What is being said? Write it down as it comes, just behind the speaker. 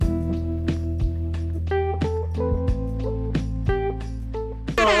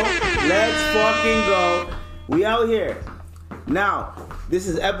Let's fucking go. We out here. Now, this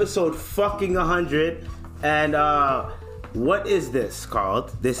is episode fucking 100. And what is this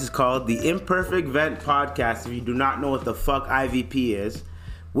called? This is called the Imperfect Vent Podcast. If you do not know what the fuck IVP is,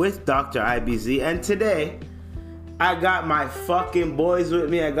 with Dr. IBZ. And today, I got my fucking boys with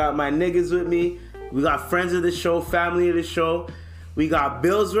me. I got my niggas with me. We got friends of the show, family of the show. We got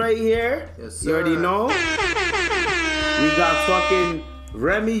Bills right here. Yes, sir. You already know. We got fucking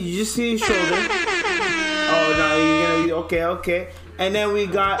Remy. You just see his shoulder. Oh, no, you're gonna... Okay. And then we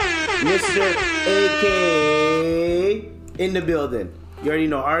got Mr. AK in the building. You already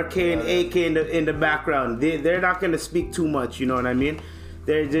know. RK and AK in the background. They're not gonna speak too much, you know what I mean?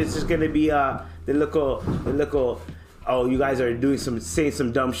 They're just gonna be the little... Oh, you guys are saying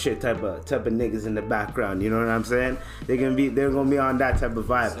some dumb shit type of niggas in the background. You know what I'm saying? They're gonna be on that type of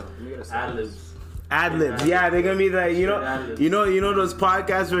vibe. Ad-libs. Yeah, they're gonna be like, you know those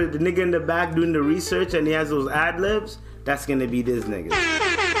podcasts where the nigga in the back doing the research and he has those ad-libs? That's gonna be this nigga.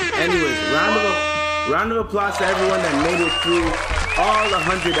 Anyways, round of applause to everyone that made it through all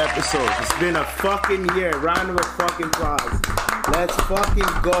 100 episodes. It's been a fucking year. Round of a fucking applause. Let's fucking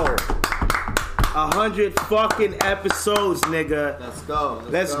go. 100 fucking episodes, nigga.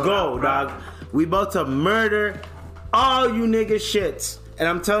 Let's go, dog. We about to murder all you nigga shits. And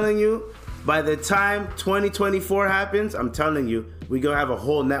I'm telling you, by the time 2024 happens, I'm telling you, we gonna have a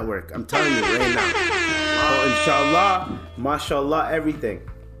whole network. I'm telling you right now. Oh, inshallah, mashallah, everything.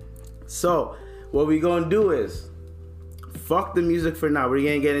 So, what we gonna do is, fuck the music for now. We're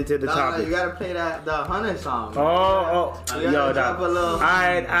gonna get into the topic. No, you gotta play the 100 song. Oh, yo, dog.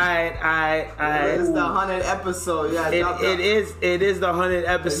 Alright. It's the 100 episode. Yeah, it is the 100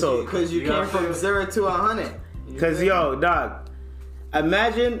 episode. Because you came from 0 to 100. Because, yo, dog,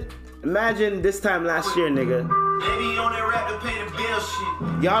 imagine this time last year, nigga. Baby, you only rap to pay the bill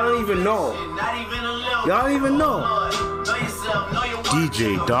shit. Y'all don't even know. Y'all don't even know.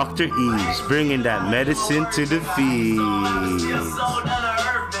 DJ Dr. Eves bringing that medicine to the feed.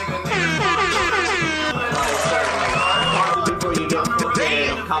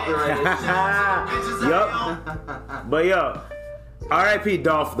 Yup. But yo, R.I.P.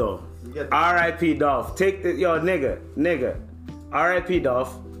 Dolph though. R.I.P. Dolph. Take the nigga. R.I.P.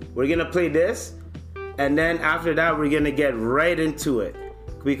 Dolph. We're gonna play this, and then after that we're gonna get right into it.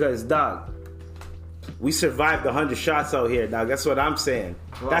 Because dog, we survived 100 shots out here, dog. That's what I'm saying.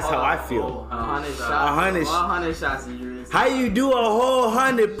 That's how I feel. 100 shots. 100 shots. How you do a whole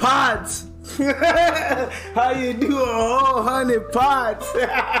 100 pods? How you do a whole 100 pods?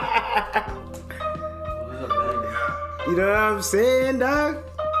 You know what I'm saying, dog?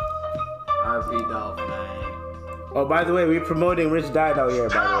 R.P. Dolph, man. Oh, by the way, we're promoting Rich Died out here,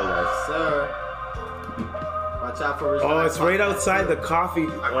 by the way, guys. Sir. Watch out for Rich Died. Oh, it's right outside the coffee.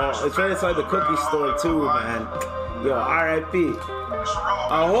 It's right outside the cookie store, too, man. Yo, R.I.P.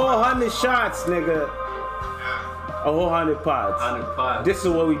 A whole 100 shots, nigga. A whole 100 pods. 100 pods. This is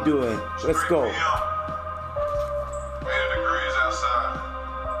what we doing. Let's go.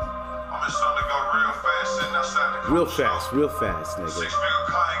 Real fast, nigga.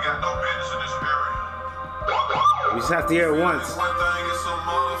 We just have to hear it once. What?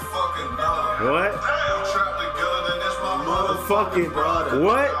 Motherfucking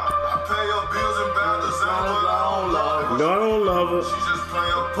what? No, I don't love her. She just play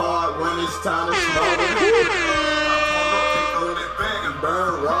a part when it's time to smoke.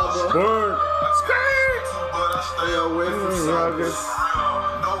 Burn rubber. Burn. But I stay away from suckers.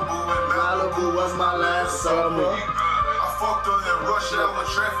 Malibu was my last summer.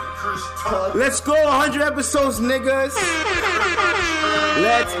 Let's go 100 episodes, niggas.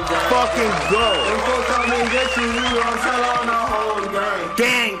 Let's fucking go.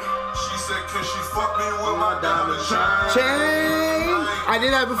 Gang. She said, can she fuck me with my diamond chain? I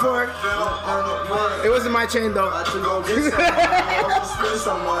did that before. It wasn't my chain though. Spend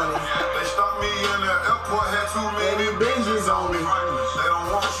some money. They stopped me in the airport, had too many binges on me. They don't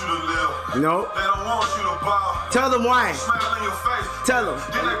want you to live. No. They don't want you to bow. Tell them why. Smile in your face. Tell them.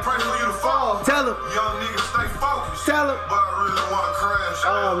 Then they pray for you to fall. Tell them. Young niggas stay focused. Tell them. But I really want to crash.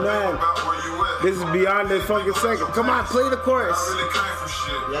 Oh man. About where you at. This is beyond the fucking second. Come on, play the chorus. I really came from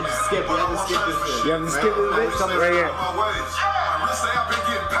shit. You have to skip this shit. You have to skip this bitch. Come right here.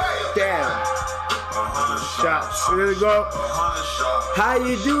 Damn. Shots. Here we go. How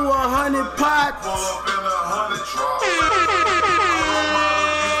you do 100 pots?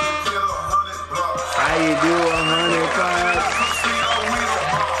 How you do 100 pots?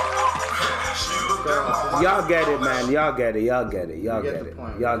 Y'all get it, man. Y'all get it. Y'all get it. Y'all get get the it.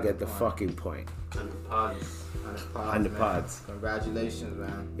 point. Y'all We get the fucking point. 100 pods. Congratulations,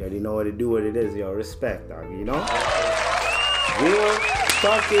 man. You already know what to do, what it is. Yo, respect, dog. You know? Real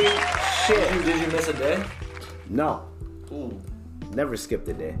fucking shit. Did you miss a day? No. Ooh. Never skipped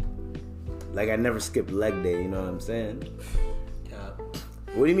a day. Like, I never skipped leg day, you know what I'm saying? Cap.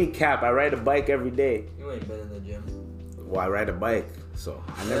 What do you mean, cap? I ride a bike every day. You ain't been in the gym. Well, I ride a bike, so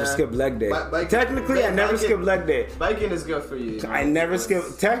I never skip leg day. Technically, I never skip leg day. Biking is good for you. You know? I never skip.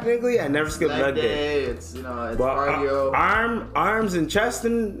 Technically, I never skip leg day. It's it's But cardio. arms and chest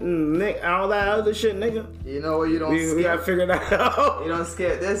and all that other shit, nigga. You know what? You don't. We gotta figure that out. You don't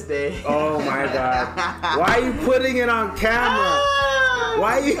skip this day. Oh my god! Why are you putting it on camera?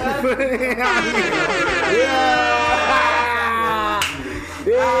 Why are you putting it on camera? Yeah.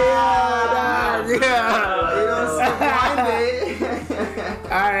 You don't skip one day.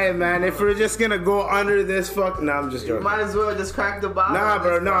 Alright, man. If we're just gonna go under this no, I'm just You joking. might as well just crack the bottle. Nah,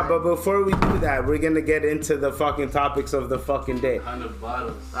 bro, nah. But before we do that, we're gonna get into the fucking topics of the fucking day. 100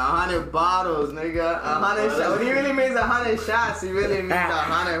 bottles. 100 bottles, nigga. 100 shots. When he really means 100 shots, he really means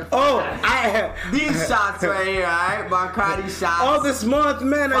 100. Oh, These shots right here, alright? Bacardi shots. all this month,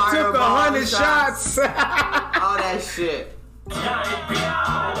 man, I took Fireball 100 shots. All that shit.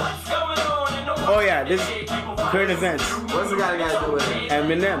 Oh yeah, this current events. What's the guy got to do with it?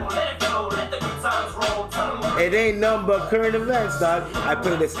 Eminem. It ain't nothing but current events, dog. I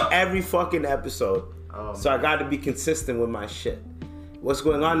play this every fucking episode, so I got to be consistent with my shit. What's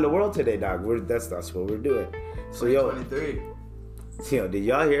going on in the world today, dog? That's what we're doing. So yo, 23. did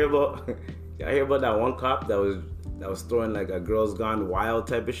y'all hear about that one cop that was throwing like a girls gone wild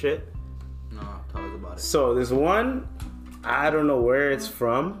type of shit? No, tell us about it. So there's one, I don't know where it's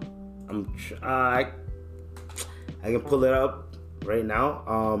from. I can pull it up right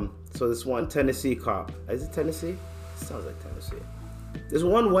now. So this one Tennessee cop. Is it Tennessee? Sounds like Tennessee. This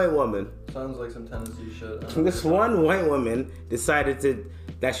one white woman. Sounds like some Tennessee shit. This one white woman decided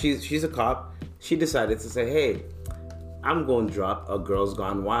that she's a cop. She decided to say, hey, I'm going to drop a girls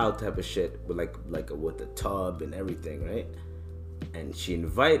gone wild type of shit with with a tub and everything, right? And she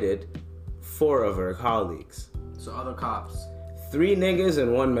invited 4 of her colleagues. So other cops. 3 niggas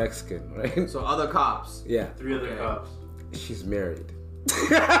and 1 Mexican, right? So other cops. Yeah. 3 other cops. She's married.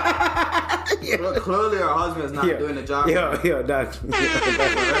 Well, clearly her husband's not doing the job. Yo, dog.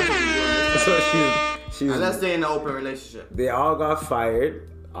 So she's unless they're in an open relationship. They all got fired,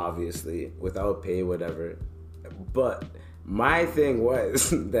 obviously, without pay, whatever. But my thing was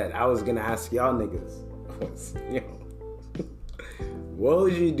that I was gonna ask y'all niggas was, what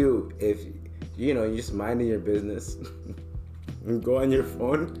would you do if you're just minding your business? You go on your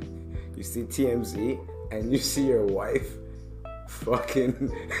phone, you see TMZ, and you see your wife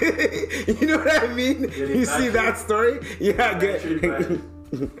fucking, you know what I mean? You see that story? Yeah, good.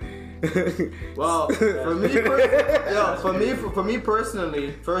 Well, for me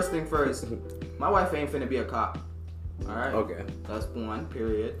personally, first thing first, my wife ain't finna be a cop. All right. Okay. That's one.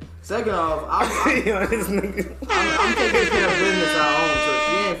 Period. Second off, I'm taking care of business at home, so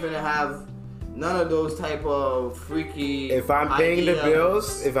she ain't finna have none of those type of freaky. If I'm paying the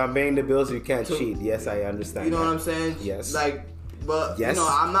bills, you can't cheat. Yes, I understand. You know what I'm saying? Yes. But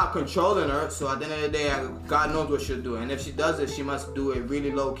I'm not controlling her. So at the end of the day, God knows what she'll do. And if she does it, she must do it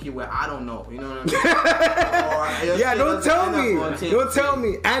really low key where I don't know. You know what I mean? Don't tell me. Don't tell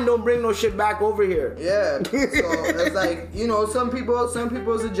me. And don't bring no shit back over here. Yeah. So it's like, some people's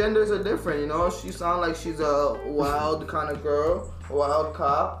agendas are different. She sounds like she's a wild kind of girl, a wild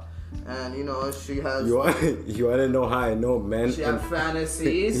cop. And she has. You want to know how I know men? She has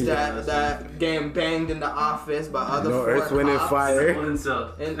fantasies that getting banged in the office by other Earth, Wind, and Fire. And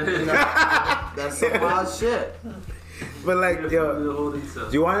that's some wild shit. But do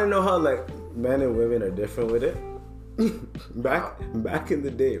you want to know how men and women are different with it? Back in the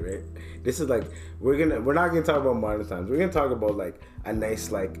day, right? This is we're not gonna talk about modern times. We're gonna talk about a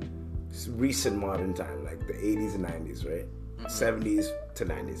nice recent modern time, like the 80s and 90s, right? 70s to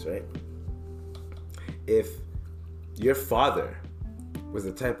 90s, right? If your father was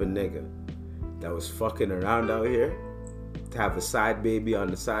the type of nigga that was fucking around out here to have a side baby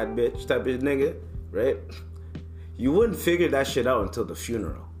on the side bitch type of nigga, right? You wouldn't figure that shit out until the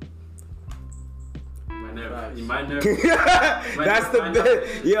funeral. You might never. That's the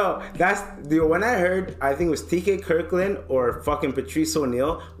bit. When I heard, I think it was TK Kirkland or fucking Patrice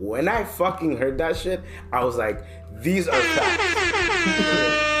O'Neal. When I fucking heard that shit, I was like, these are facts. You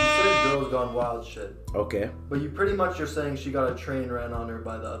said girls gone wild shit. Okay. But you're saying she got a train ran on her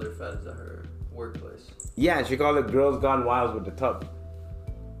by the other feds at her workplace. Yeah, and she called it girls gone wild with the tub.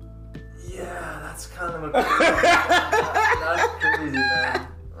 Yeah, that's kind of a that's crazy, man.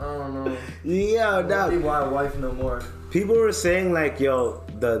 I don't know. Yeah, Maybe why wife no more. people were saying like, yo,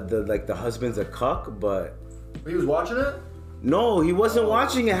 the husband's a cuck, but He was watching it? no, he wasn't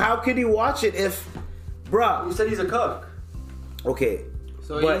watching it. How could he watch it if, bruh? You said he's a cuck. Okay,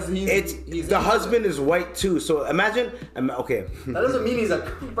 So but he's the husband is white too. So imagine, okay. That doesn't mean he's a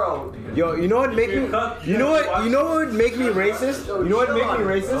bro. Yo, you know what make me? You know what would make me racist? You know what make me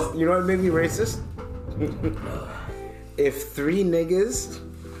racist? You know what make me racist? If 3 niggas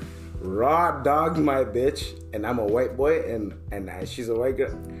raw dogged my bitch, and I'm a white boy, and she's a white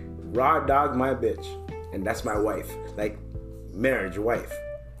girl, raw dog my bitch, and that's my wife, like marriage wife,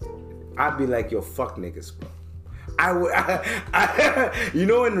 I'd be like, yo, fuck niggas, bro. I would, you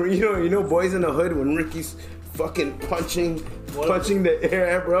know, Boys in the Hood when Ricky's fucking punching the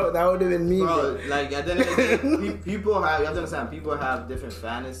air, bro. That would have been me, bro. Like at the end of the day, people have, you have to understand, people have different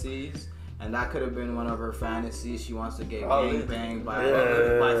fantasies, and that could have been one of her fantasies. She wants to get gang banged by 3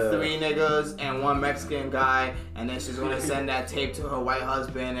 niggas and 1 Mexican guy, and then she's gonna send that tape to her white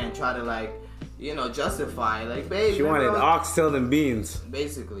husband and try to like, you know, justify, like, babe. She wanted oxtail and beans.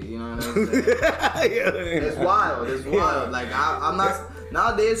 Basically, you know what I'm saying? It's wild. It's wild. Yeah. Like, I'm not,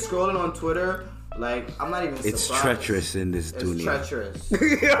 nowadays scrolling on Twitter, like, I'm not even surprised. It's treacherous in this dunya. It's treacherous.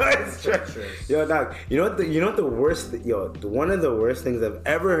 It's treacherous. Yo, dog, you know what the worst, one of the worst things I've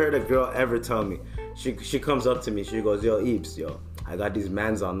ever heard a girl ever tell me. She comes up to me, she goes, yo, Eeps, yo, I got these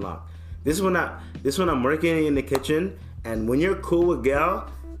mans on lock. This is when I'm working in the kitchen, and when you're cool with gal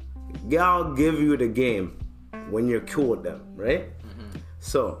give you the game when you're cool with them, right? Mm-hmm.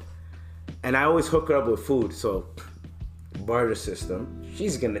 So, and I always hook her up with food, so barter system,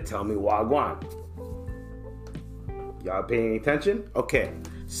 she's gonna tell me wagwan. Y'all paying attention? Okay,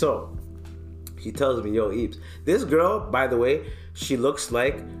 so she tells me, yo, Eeps, this girl, by the way, she looks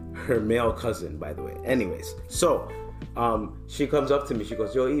like her male cousin, by the way. Anyways, so she comes up to me, she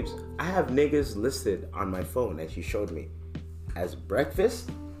goes, yo, Eeps, I have niggas listed on my phone, and she showed me, as breakfast,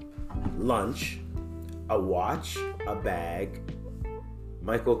 lunch, a watch, a bag. When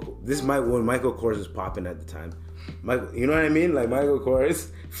Michael Kors was popping at the time. You know what I mean? Like Michael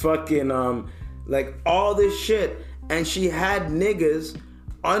Kors, fucking like all this shit, and she had niggas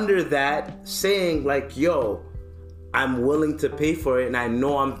under that saying like, yo, I'm willing to pay for it, and I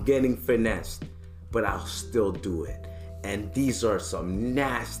know I'm getting finessed, but I'll still do it. And these are some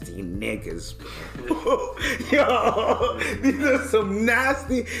nasty niggas, bro. Yo, these are some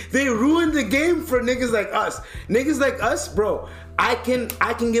nasty. They ruined the game for niggas like us. Niggas like us, bro. I can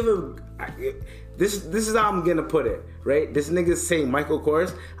give a. This is how I'm gonna put it, right? This nigga's saying Michael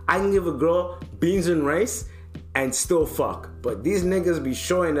Kors. I can give a girl beans and rice and still fuck. But these niggas be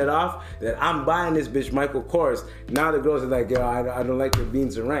showing it off that I'm buying this bitch Michael Kors. Now the girls are like, yo, I don't like your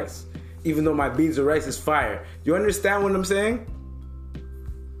beans and rice. Even though my beans and rice is fire. You understand what I'm saying?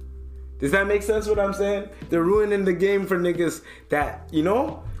 Does that make sense what I'm saying? They're ruining the game for niggas that, you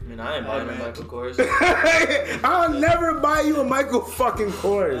know? I mean, I ain't buying a Michael Kors. I'll never buy you a Michael fucking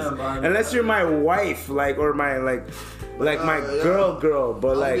Kors. Unless you're my wife, like, or my, like my girl,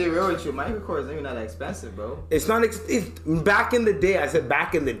 but like. I'll be real with you, Michael Kors ain't even that expensive, bro. It's not, it's back in the day. I said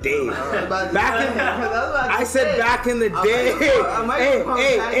back in the day. I said back in the day.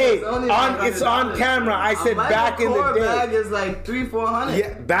 Hey, it's on camera. I said back in the day. My bag is like $300-$400.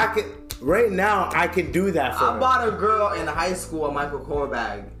 Yeah, right now, I can do that for her. I bought a girl in high school a Michael Kors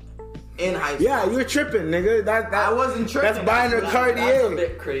bag. In high school. Yeah, you're tripping, nigga. That I wasn't tripping. That's buying her Cartier. That's a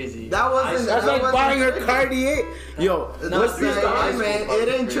bit crazy. That's like buying her Cartier. Yo, man, it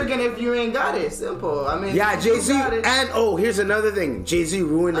ain't tricking if you ain't got it. Simple. I mean, yeah, Jay-Z, and here's another thing. Jay-Z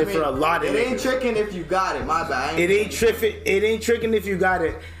ruined it for a lot of niggas. It ain't tricking if you got it. My bad. It ain't tricking if you got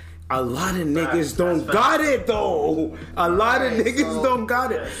it. A lot of niggas don't got it though. A lot of niggas don't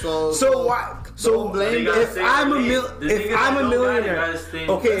got it. So why? So if I'm a millionaire,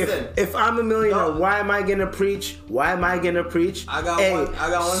 okay. If I'm a millionaire, why am I gonna preach? I got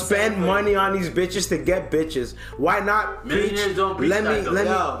one. Spend money on these bitches to get bitches. Why not? Millionaires don't preach. Let me.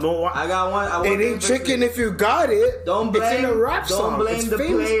 No, I got one. It ain't tricking if you got it. Don't blame. It's in a rap song. Don't blame the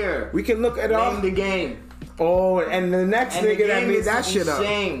player. We can look at all. Blame the game. Oh, and the next nigga that made that shit up.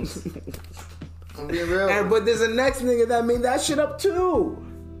 I'm being real. But there's a next nigga that made that shit up too.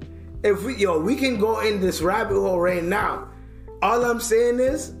 If we can go in this rabbit hole right now. All I'm saying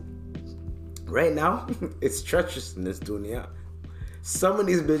is, right now, it's treacherous in this dunya. Some of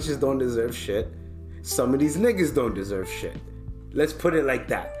these bitches don't deserve shit. Some of these niggas don't deserve shit. Let's put it like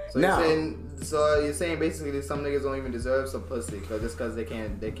that. So you're saying basically that some niggas don't even deserve some pussy because they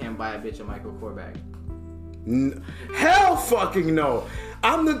can't buy a bitch a Michael Kors bag. Hell fucking no.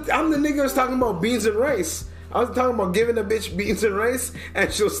 I'm the nigga who's talking about beans and rice. I was talking about giving a bitch beans and rice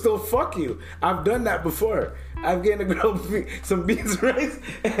and she'll still fuck you. I've done that before. I've given a girl some beans and rice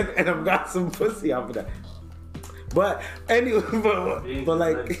and I've got some pussy off of that. But anyway, but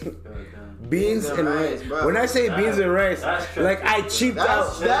like beans and rice. Bro. When I say beans and rice, like I cheaped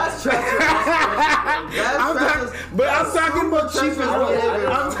out. That's treacherous. I'm talking about cheap as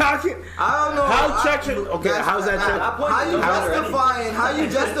well. I'm talking. I don't know. How treacherous? Okay, how's that treacherous? How you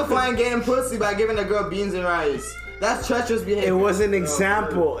justifying getting pussy by giving a girl beans and rice? That's treacherous behavior. It was an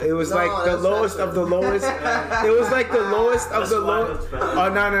example. It was like the lowest of the lowest. It was like the lowest of the lowest. Oh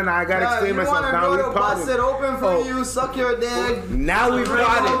no! I gotta explain myself. Now we bust it open for you, suck your dick. Now we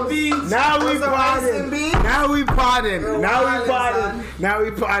potted. Now we potted. Now we potted. Now we potted. Now we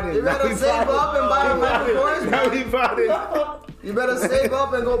potted. You better save up and buy a Michael Kors. Now we potted. You better save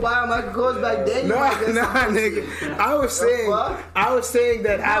up and go buy a Michael Kors back then. Nah, nigga. I was saying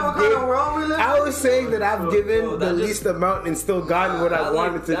that I've given the least amount and still gotten what I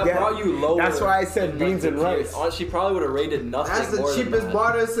wanted to get. Brought you lower. That's why I said beans and rice. She probably would have rated nothing. That's the cheapest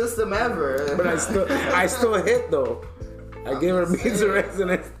barter system ever. But I still hit though. I gave her beans and rice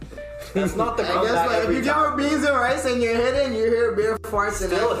and that's not the comeback. Guess what? If you give her beans and rice and you're hitting, you hear beer farts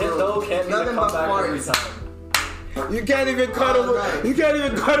and still hit though. Can't be nothing but farts. You can't even cuddle with. You can't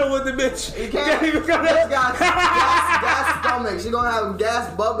even cuddle with the bitch. You can't even cuddle. Bitch got gas stomach. She gonna have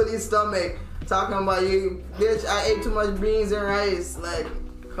gas bubbly stomach. Talking about you, bitch. I ate too much beans and rice. Like,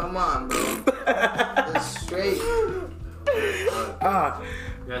 come on, bro. It's straight.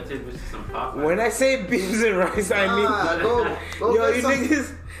 When I say beans and rice, I mean yo, you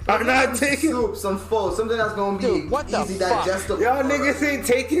niggas are not taking soup, some pho, something that's gonna be easy digestible. Y'all niggas ain't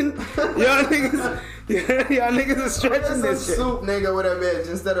taking. Y'all niggas are stretching this shit. Soup, nigga, with a bitch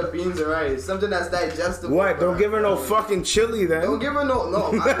instead of beans and rice. Something that's digestible. What? Don't give her no fucking chili then. Don't give her no.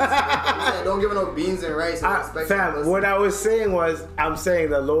 Don't give her no beans and rice. Fam, what I was saying was, I'm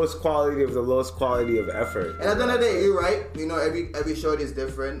saying the lowest quality of the lowest quality of effort. And at the end of the day, you're right. You know, every shorty is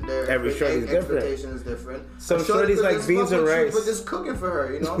different. Every shorty is different. Expectation is different. Some shorties like beans and rice. But just cooking for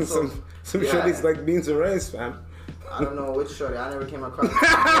her, you know. Some shorties like beans and rice, fam. I don't know which shorty. I never came across.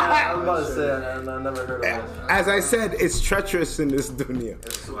 I was about to say, I never heard of it. As I said, it's treacherous in this dunya.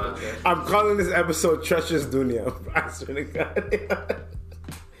 I'm calling this episode Treacherous Dunya. I swear to God.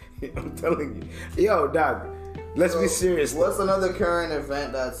 I'm telling you. Yo, dog, let's be serious. What's another current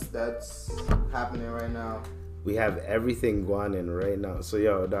event that's happening right now? We have everything going in right now. So,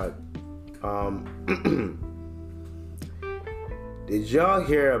 yo, dog, did y'all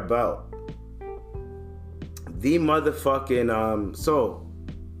hear about the motherfucking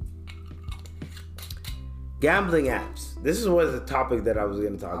gambling apps? This was a topic that I was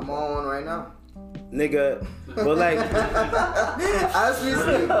gonna talk about. I'm on one right now, nigga. But like, as we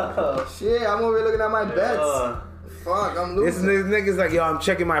speak, shit, I'm over here looking at my bets. Fuck, I'm losing. This nigga's like, yo, I'm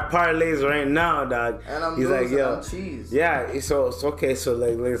checking my parlays right now, dog. And I'm He's losing. like, yo, I'm cheese. Yeah, so it's okay. So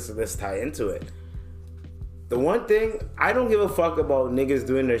like, let's tie into it. The one thing, I don't give a fuck about niggas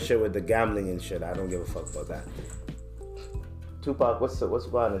doing their shit with the gambling and shit. I don't give a fuck about that. Tupac, what's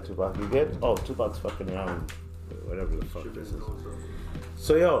going on, Tupac? You good? Oh, Tupac's fucking around. Whatever the fuck this is.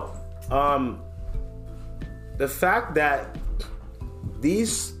 So, yo, the fact that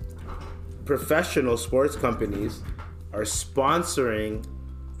these professional sports companies are sponsoring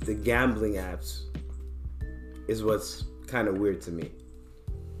the gambling apps is what's kind of weird to me.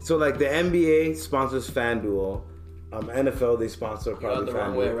 So like the NBA sponsors FanDuel, NFL they sponsor probably FanDuel. The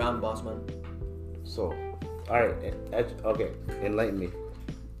wrong way around, boss man. So, all right, okay, enlighten me.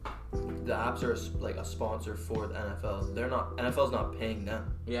 The apps are like a sponsor for the NFL. NFL's not paying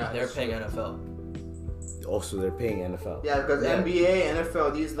them. Yeah, they're paying NFL. Also, they're paying NFL. Yeah, because NBA,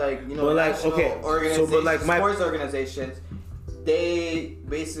 NFL, these like sports organizations, they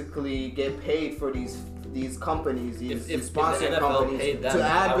basically get paid for these companies, these sponsoring companies, to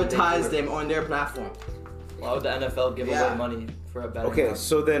advertise them on their platform. Why would the NFL give away money for a betting? Okay,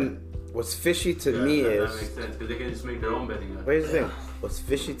 so then what's fishy to me is that makes sense because they can just make their own betting. But here's the thing. What's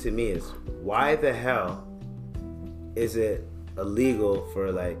fishy to me is why the hell is it illegal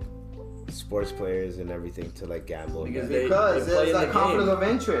for like sports players and everything to like gamble? Because there's like conflict of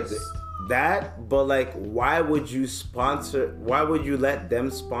interest. That, but like, why would you let them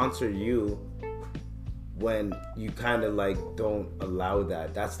sponsor you when you kind of like don't allow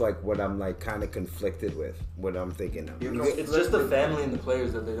that? That's like what I'm like kind of conflicted with, what I'm thinking of. It's just the family and the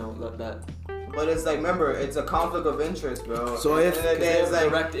players that they don't let that. But it's like, remember, it's a conflict of interest, bro. So if there's like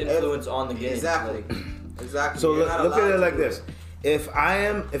direct influence on the game. Exactly. Exactly. So look at it like this. If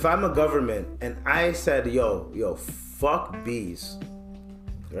I'm a government and I said, yo, fuck bees,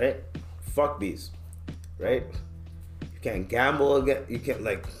 right? Fuck bees, right? You can't gamble against. You can't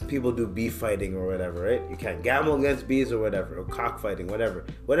like people do bee fighting or whatever, right? You can't gamble against bees or whatever, or cockfighting, whatever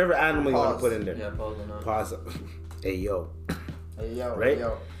animal you want to put in there. Yeah, pause on that. Pause. Hey yo. Hey, yo. Right? Hey,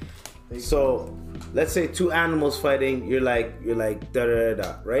 yo. So, let's say two animals fighting. You're like da da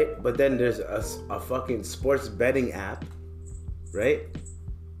da, right? But then there's a fucking sports betting app, right?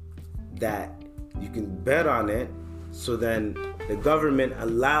 That you can bet on it. So then the government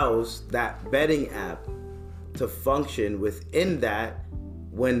allows that betting app to function within that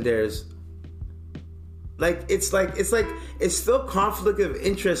when there's it's still conflict of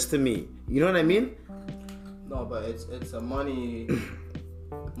interest to me. You know what I mean? No, but it's a money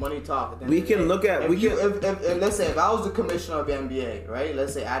talk. We can look at if let's say if I was the commissioner of the NBA, right?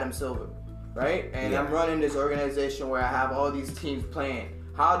 Let's say Adam Silver, right? And I'm running this organization where I have all these teams playing.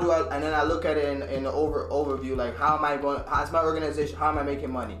 How do I? And then I look at it in the overview, like how's my organization? How am I making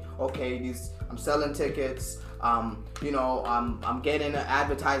money? Okay, I'm selling tickets. I'm getting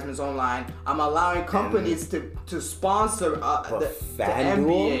advertisements online. I'm allowing companies to sponsor the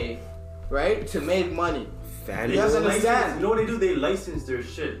NBA, right? To make money. You guys understand? You know what they do? They license their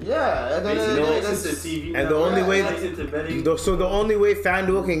shit. Yeah, they license the TV. And the only way, so the only way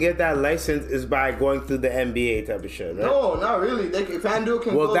FanDuel can get that license is by going through the NBA type of shit, right? No, not really. FanDuel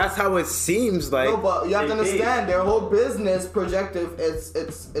can. Well, that's how it seems like. No, but you have to understand their whole business projective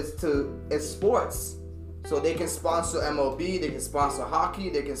it's sports. So they can sponsor MLB, they can sponsor hockey,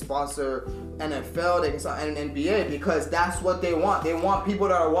 they can sponsor NFL, they can sponsor NBA because that's what they want. They want people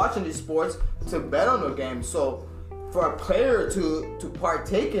that are watching these sports to bet on the game. So for a player to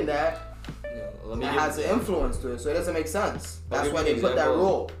partake in that, it has an influence to it. So it doesn't make sense. That's why they put that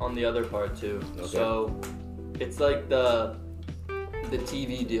rule. On the other part too. Okay. So it's like the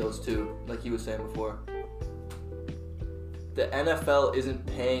TV deals too, like he was saying before. The NFL isn't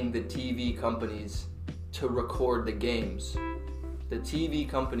paying the TV companies to record the games. The TV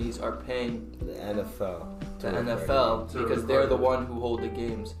companies are paying the NFL because they're the one who hold the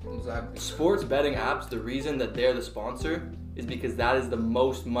games. Exactly. Sports betting apps, the reason that they're the sponsor is because that is the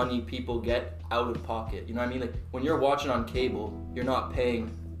most money people get out of pocket. You know what I mean? Like when you're watching on cable, you're not paying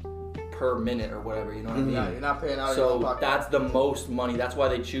per minute or whatever, you know what I mean? Yeah, you're not paying out of so your pocket. that's the most money. That's why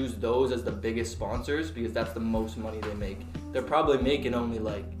they choose those as the biggest sponsors because that's the most money they make. They're probably making only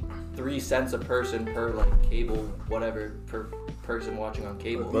like 3 cents a person per like cable, whatever, per person watching on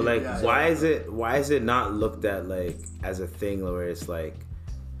cable. But like, why is it not looked at like as a thing where it's like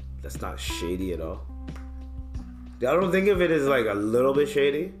that's not shady at all? I don't think of it as like a little bit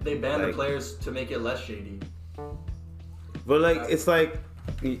shady. They ban the players to make it less shady. But like, it's like,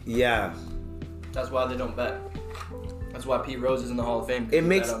 yeah. That's why they don't bet. That's why Pete Rose is in the Hall of Fame. It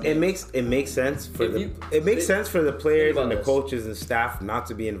makes sense for sense for the players and the coaches and staff not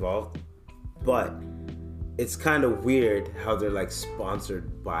to be involved, but it's kind of weird how they're like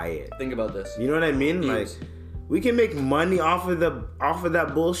sponsored by it. Think about this. You know what I mean? Teams. Like we can make money off of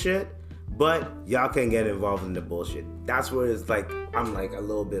that bullshit, but y'all can't get involved in the bullshit. That's where it's like I'm like a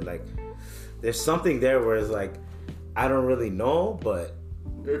little bit like there's something there where it's like I don't really know, but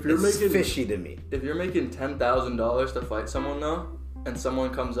if you're it's fishy to me. If you're making $10,000 to fight someone though, and someone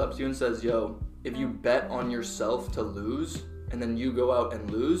comes up to you and says, "Yo, if you bet on yourself to lose, and then you go out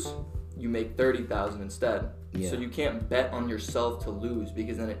and lose, you make $30,000 instead." Yeah. So you can't bet on yourself to lose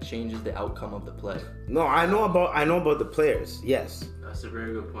because then it changes the outcome of the play. No, I know about the players. Yes. That's a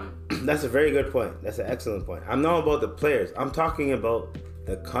very good point. That's a very good point. That's an excellent point. I'm not about the players. I'm talking about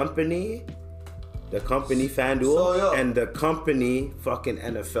the company FanDuel and the company fucking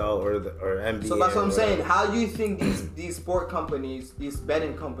NFL or NBA. So that's what I'm saying. How do you think these sport companies, these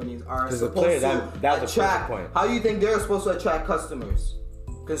betting companies are supposed to attract? How do you think they're supposed to attract consumers?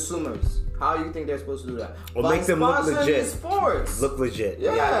 How do you think they're supposed to do that? Or make them look legit. Sports. Look legit.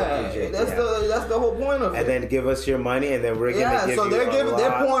 Yeah, that's the whole point of it. And then give us your money, and then we're gonna give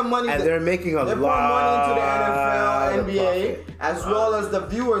they're pouring money, and they're making a lot. They're pouring money into the NFL, NBA, as well as the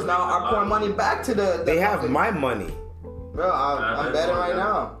viewers now are pouring money back to the they have my money. Bro, I'm betting right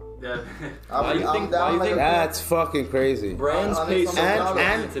now. Yeah. Why you think that's fucking crazy? Brands pay so much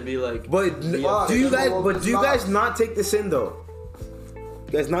and money to be like. But do you guys not take this in though?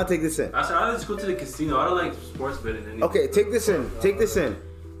 You guys not take this in. I said I just go to the casino. I don't like sports betting anymore. Okay, take this in.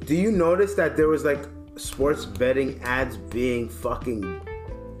 Do you notice that there was like sports betting ads being fucking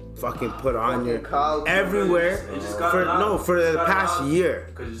put on your everywhere for the past year?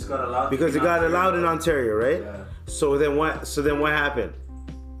 Because it got allowed in Ontario, right? Yeah. So then what happened?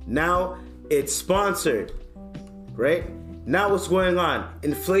 Now it's sponsored, right? Now what's going on?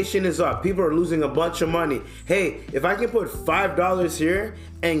 Inflation is up. People are losing a bunch of money. Hey, if I can put $5 here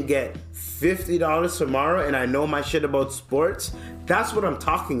and get $50 tomorrow and I know my shit about sports, that's what I'm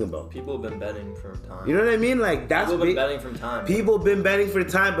talking about. People have been betting for time. You know what I mean? Like that's people have been betting from time. People have been betting for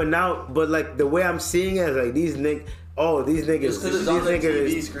time, but like the way I'm seeing it is like these niggas. Just because it's on the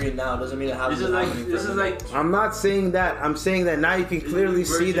TV screen now doesn't mean it happens. This is like. I'm not saying that. I'm saying that now you can clearly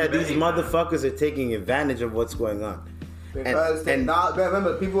see that these motherfuckers are taking advantage of what's going on. Because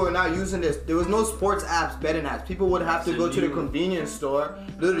remember, people were not using this. There was no sports apps, betting apps. People would have to go to the convenience store,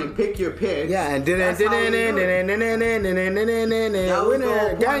 literally pick your pick. Yeah, and exactly.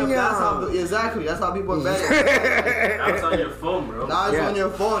 That's how people are betting. Now it's on your phone, bro. Now it's on your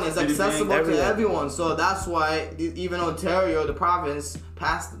phone. It's accessible to everyone. So that's why even Ontario, the province,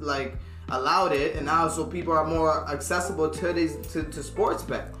 passed allowed it, and now so people are more accessible to sports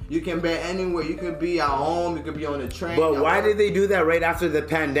bet. You can bet anywhere. You could be at home. You could be on the train. But why did they do that right after the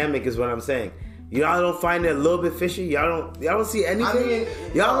pandemic? Is what I'm saying. Y'all don't find it a little bit fishy? Y'all don't see anything?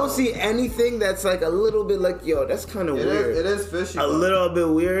 Y'all don't see anything that's like a little bit like, yo, that's kind of weird. It is fishy. A little bit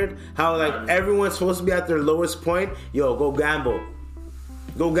weird. How like everyone's supposed to be at their lowest point. Yo, go gamble.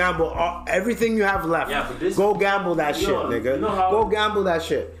 Go gamble everything you have left. Yeah, but go gamble that shit, nigga. Go gamble that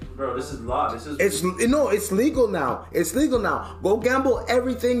shit. Bro, this is law. It's legal now. It's legal now. Go gamble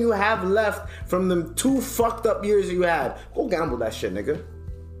everything you have left from them 2 fucked up years you had. Go gamble that shit, nigga.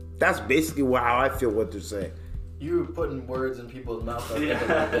 That's basically how I feel what they're saying. You were putting words in people's mouths a little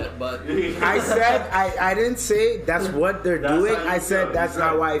bit, but I said I didn't say that's what they're doing. I said that's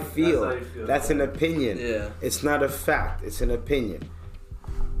how I feel. That's an opinion. Yeah. It's not a fact. It's an opinion.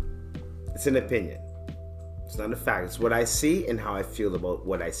 It's an opinion. It's not a fact. It's what I see and how I feel about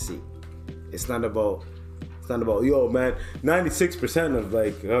what I see. It's not about yo man, 96% of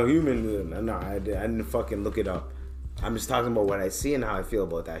like human. No, I didn't fucking look it up. I'm just talking about what I see and how I feel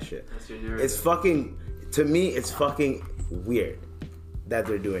about that shit. It's fucking, to me, it's fucking weird that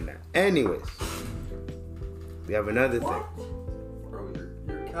they're doing that. Anyways, we have another thing. Bro,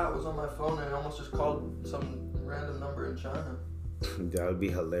 your cat was on my phone and I almost just called some random number in China. That would be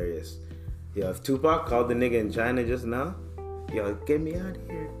hilarious. Yo, if Tupac called the nigga in China just now, yo, get me out of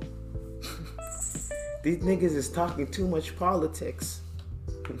here. These niggas is talking too much politics.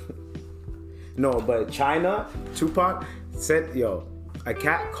 No, but China, Tupac said, yo, a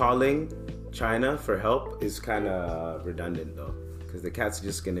cat calling China for help is kind of redundant though, because the cat's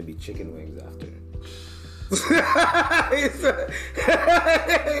just gonna be chicken wings after.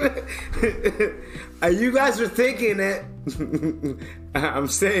 You guys are thinking it. I'm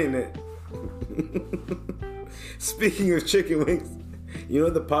saying it. Speaking of chicken wings, you know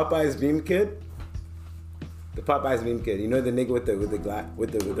the Popeyes meme kid? The Popeyes meme kid. You know the nigga with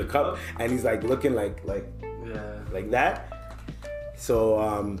the cup, and he's like looking like that.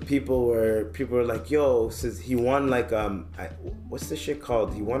 So people were like, yo, says he won like what's this shit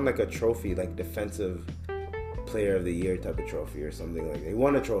called? He won like a trophy, like defensive player of the year type of trophy or something like that. He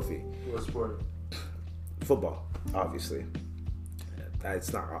won a trophy. What sport? Football, obviously.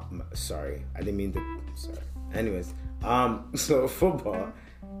 It's not. Sorry, I didn't mean to. Sorry. Anyways, so football,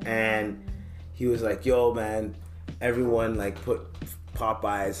 and he was like, "Yo, man, everyone like put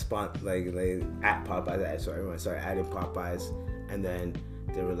Popeyes like at Popeyes." So everyone started adding Popeyes, and then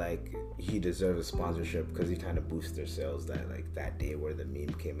they were like, "He deserves a sponsorship because he kind of boosted their sales that day where the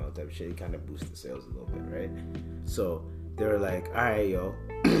meme came out. Type of shit. He kind of boosted sales a little bit, right?" So they were like, "All right, yo,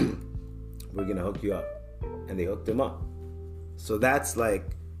 we're gonna hook you up," and they hooked him up. So that's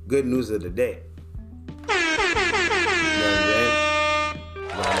like good news of the day. You know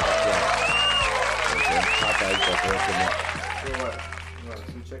what I'm saying? What?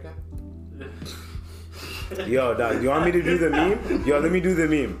 Some chicken? Yo, dog, you want me to do the meme? Yo, let me do the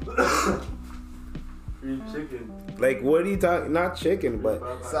meme. Free chicken. Like, what are you talking? Not chicken, but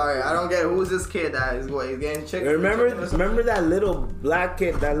Sorry, I don't get it. Who's this kid that is what? He's getting chicken. remember that little black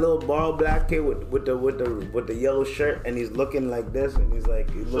kid, that little bald black kid with the yellow shirt, and he's looking like this, and he's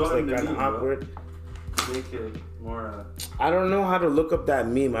like, he looks like kind of awkward. Make it more. I don't know how to look up that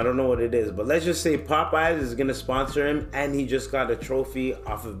meme. I don't know what it is, but let's just say Popeyes is gonna sponsor him, and he just got a trophy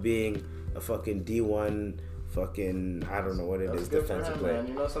off of being a fucking D1 fucking, I don't know what it is, defensive player. Man.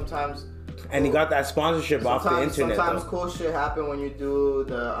 You know, sometimes. And he got that sponsorship off the internet. Sometimes cool shit happen when you do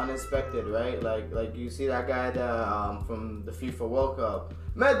the unexpected, right? Like you see that guy that from the FIFA World Cup.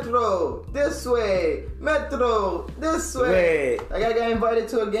 Metro, this way. Metro, this way. That guy got invited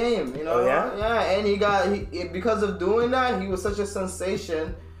to a game, you know? Oh, yeah? Yeah, and because of doing that, he was such a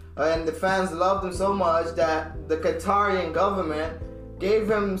sensation. And the fans loved him so much that the Qatarian government gave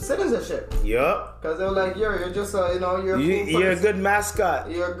him citizenship. Yup. Cause they were like, you're just a, you're You're a good mascot.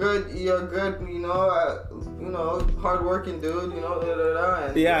 You're good, hardworking dude,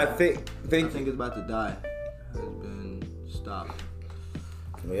 and Yeah, I think it's about to die. It's been stopped.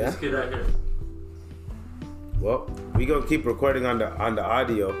 Yeah. This kid right here. Well, we gonna keep recording on the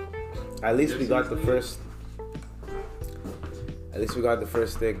audio. At least we got the first. At least we got the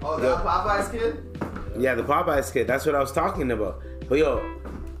first thing. Oh, that Popeye's kid? Yeah, the Popeyes kid. That's what I was talking about. But yo,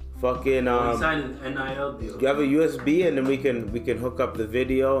 fucking We signed an NIL deal. you have a USB and then we can hook up the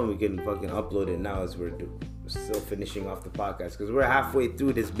video and we can fucking upload it now as we're still finishing off the podcast because we're halfway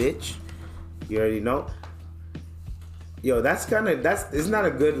through this bitch. You already know. Yo, isn't that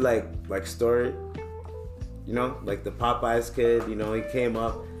a good like story? Like the Popeyes kid. He came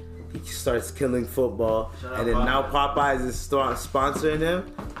up, he starts killing football, and then now Popeyes is sponsoring him.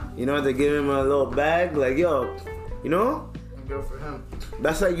 They give him a little bag, like yo, Good for him.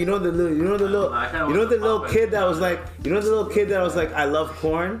 That's like the little kid that was like, I love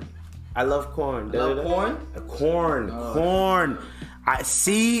corn. I love corn. Love corn? Corn. CORN.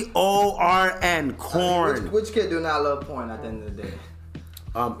 Corn. Which kid do not love porn at the end of the day?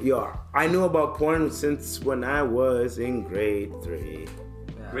 I knew about porn since when I was in grade 3.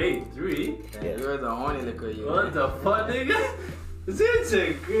 Yeah. Grade 3? Yeah, you're the only liquor you. What the fuck, nigga? This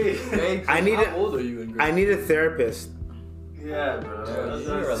is grade. How old are you in grade? I need a therapist. Yeah, bro.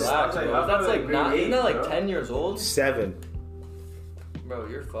 Relax, bro. That's like not. Isn't that like 10 years old? 7. Bro,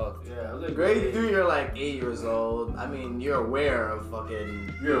 you're fucked. Yeah, I was like Grade 3, you're like 8 years old. I mean, you're aware of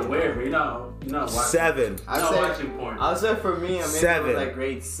fucking. You're aware, but you're not watching. 7. You're not watching porn. I would say for me, maybe it 7. was like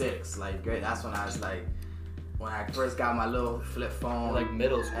grade 6. That's when I was like, when I first got my little flip phone. Like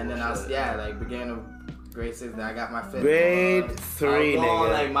middle school. And then I was, beginning of grade 6, then I got my flip Grade phone. 3, I'll go on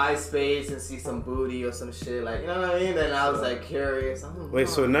nigga. like MySpace and see some booty or some shit, like, you know what I mean? Then I was like curious. Wait,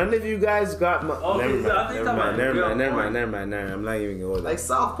 so none of you guys got my... Okay, Never mind. I'm not even going like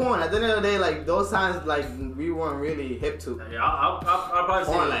soft porn. At the end of the day, like those times, like we weren't really hip to. Yeah, I'll probably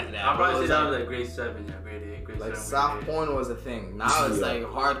say Porn like that, I'll probably say bro. that was like grade 7, yeah, grade 8, grade 7. Like soft grade 8. porn was a thing. Now it's like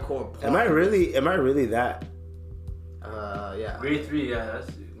hardcore porn. Am I really that? Yeah. Grade 3, yeah,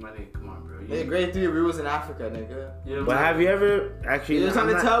 that's my nigga. Come on, bro. Nigga, grade 3, we was in Africa, nigga. Yeah, But have you ever actually... You're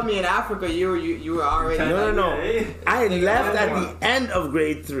trying to tell me in Africa you were already... No. Yeah. I left at the end of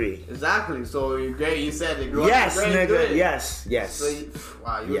grade 3. Exactly. So you said that growing Yes, up grade nigga. 3. Yes. So you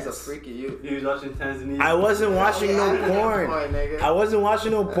was a Yes. freaky you. He was watching Tanzania. I wasn't watching no porn. I wasn't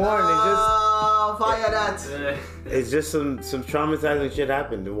watching no porn. Oh, fire that. Yeah. It's just some traumatizing shit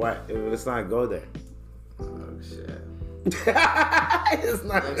happened. Why? Let's not go there. Oh shit. It's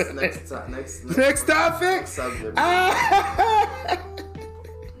not. Next topic. Subject.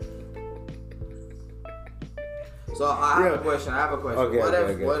 So I have a question.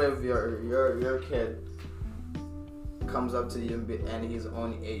 Okay, what if your kid comes up to you and he's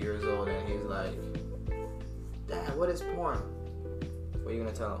only 8 years old and he's like, Dad, what is porn? What are you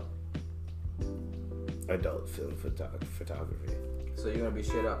gonna tell him? Adult film photography. So you're gonna be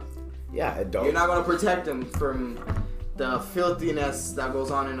straight up. Yeah, adult. You're not gonna protect him from the filthiness that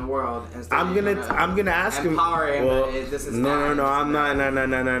goes on in the world. Instead, I'm gonna ask him. Empower him. Well, This is no. I'm not.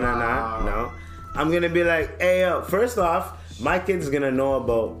 No. I'm gonna be like, hey, yo. First off, my kid's gonna know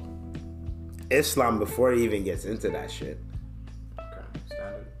about Islam before he even gets into that shit, Okay,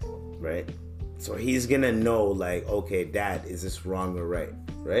 standard. right? So he's gonna know, like, okay, Dad, is this wrong or right?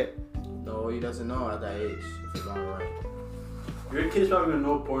 Right? No, he doesn't know at that age if it's wrong or right. Your kid's probably gonna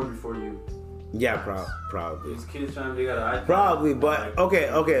know porn before you. Yeah, probably. These kids trying to figure out an iPad. Probably, but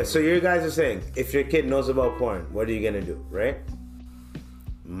okay. So you guys are saying if your kid knows about porn, what are you gonna do, right?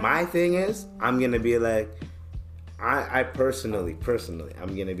 My thing is, I'm gonna be like, I personally,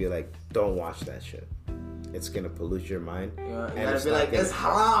 I'm gonna be like, don't watch that shit. It's gonna pollute your mind. You and gotta be like, it's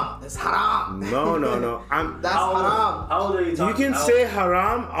haram. It's haram. No. That's haram. How old are you You talking? can say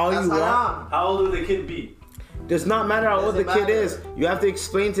haram all That's you want. haram. How old will the kid be? Does not matter how old the Doesn't kid is. You have to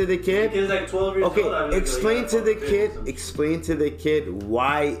explain to the The kid. kid's like 12 years old. I'd be Okay, like, explain yo, to the you gotta kid. fuck Explain to the kid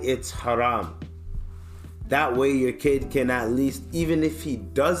why it's haram. That way, your kid can at least, even if he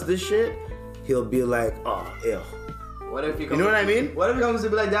does the shit, he'll be like, oh, ew. What if he comes? You know what I mean? What if he comes to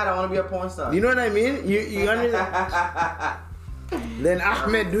be like, Dad, I want to be a porn star? You know what I mean? You understand? Then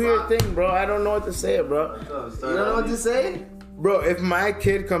Ahmed, do your thing, bro. I don't know what to say, bro. You don't know what to say? Bro, if my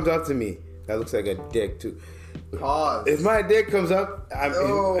kid comes up to me, that looks like a dick too. Pause. If my dick comes up,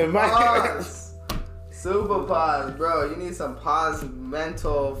 if my pause. Super pause, bro. You need some pause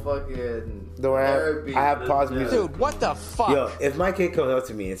mental fucking Don't worry, therapy. I have pause music. Dude, what the fuck? Yo, if my kid comes up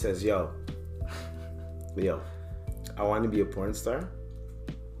to me and says, yo, I want to be a porn star,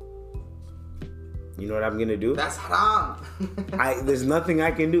 You know what I'm gonna do? That's haram. There's nothing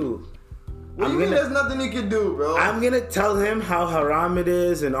I can do. What do you mean there's nothing you can do, bro? I'm gonna tell him how haram it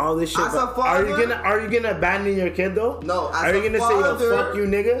is and all this shit. As a father, are you gonna abandon your kid though? No. Are you gonna say, yo, fuck you,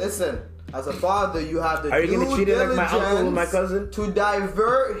 nigga? Listen, as a father, you have the Are you gonna treat it like my uncle or my cousin? To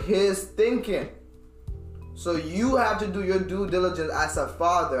divert his thinking. So you have to do your due diligence as a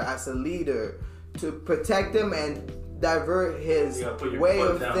father, as a leader, to protect him and divert his way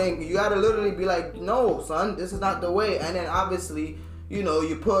of thinking. You gotta literally be like, no, son, this is not the way. And then obviously, you know,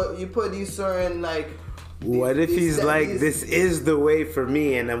 you put these certain like. What if he's like, this is the way for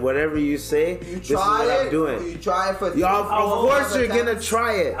me, and then whatever you say, this is what I'm doing. You try it for. Of course you're gonna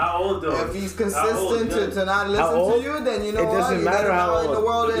try it. How old though? If he's consistent to not listen to you, then you know it doesn't matter how old. In the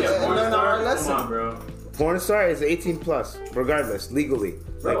world and learn our lesson. Come on, bro. Porn star is 18 plus, regardless, legally.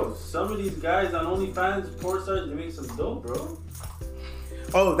 Bro, some of these guys on OnlyFans, porn stars, they make some dope, bro.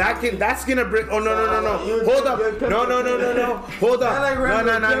 Oh, that's gonna bring. Oh no. Hold up. No. Hold up.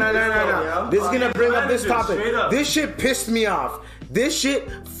 No. This is gonna bring up this topic. This shit pissed me off. This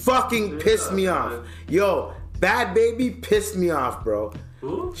shit fucking pissed me off. Yo, Bad Baby pissed me off, bro.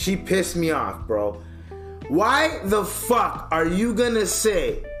 Who? She pissed me off, bro. Why the fuck are you gonna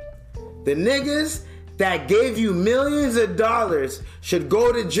say the niggas that gave you millions of dollars should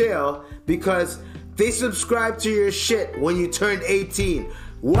go to jail because they subscribed to your shit when you turned 18?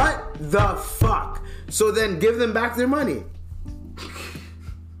 What the fuck? So then give them back their money.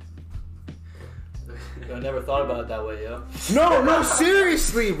 I never thought about it that way, yo. No,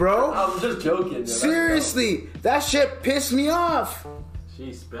 seriously, bro. I'm just joking. Seriously, that shit pissed me off.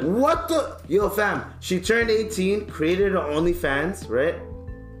 She spent. What the? Yo, fam, she turned 18, created her OnlyFans, right?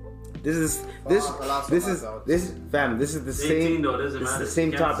 This is fam. This is the same. Though, doesn't this matter. is the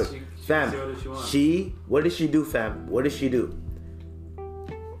same topic, fam. What did she do, fam? What did she do?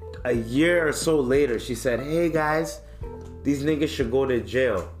 A year or so later, she said, "Hey guys, these niggas should go to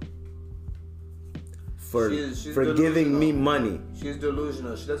jail for giving me money." She's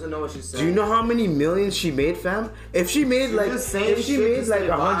delusional. She doesn't know what she's saying. Do you know how many millions she made, fam? If she made like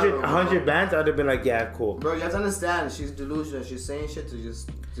 100 bands, I'd have been like, yeah, cool. Bro, you have to understand, she's delusional. She's saying shit to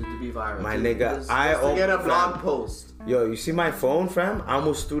be viral. My nigga, just to get a blog post. Yo, you see my phone, fam? I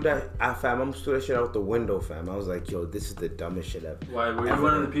almost threw that shit out the window, fam. I was like, yo, this is the dumbest shit ever. Why? Were you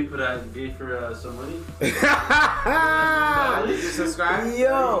one of the people that gave her some money? Did you subscribe?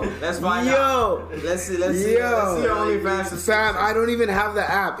 Yo, let's find out. Let's see your OnlyFans. Fam, I don't even have the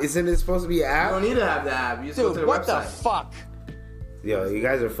app. Isn't it supposed to be an app? You don't need to have the app. You just go to the what website. the fuck? Yo, you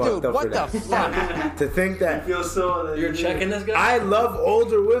guys are fucked up for that. What the fuck? To think that You feel so. You're checking this guy? I love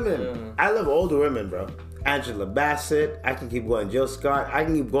older women. Yeah. I love older women, bro. Angela Bassett. I can keep going. Jill Scott. I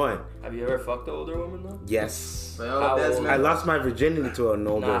can keep going. Have you ever fucked an older woman though? Yes. Viola Desmond. I lost my virginity to an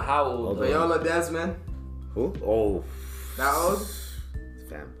older. Nah, how old? Viola Desmond. Who? Oh. That old?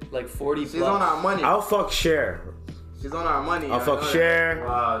 Fam. Like 40 She's on our money. I'll fuck Cher. She's on our money. I'll fuck Cher.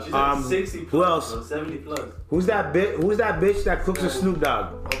 Wow, she's like 60 plus. Who else? So 70 plus. Who's that bitch that cooks with Snoop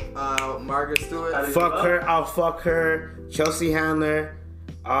Dogg? Margaret Stewart. Fuck her. I'll fuck her. Chelsea Handler.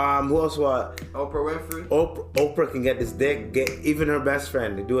 Who else? What? Oprah Winfrey. Oprah can get this dick. Get even her best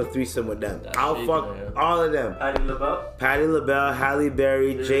friend to do a threesome with them. I'll fuck all of them. Patti LaBelle, Halle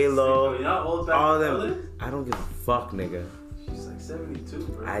Berry, J Lo, all of them. I don't give a fuck, nigga. She's like 72,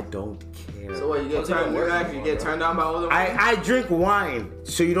 bro. I don't care. So what? You get turned on by older women? I drink wine.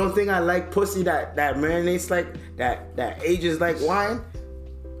 So you don't think I like pussy that marinates like that ages like wine?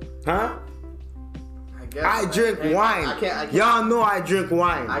 Huh? I drink wine. I can't. Y'all know I drink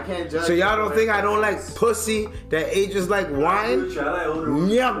wine. I can't judge. So y'all don't think I don't like pussy that ages like wine? I like older women.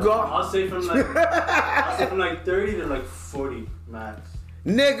 Nigga. I'll say from like 30 to like 40 max.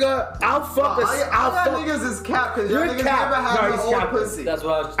 Nigga, I'll fuck all y'all niggas is cap because y'all niggas never had no old pussy. That's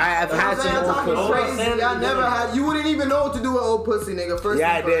what I have had some old pussy. Crazy. Y'all never had. You wouldn't even know what to do with old pussy, nigga. First.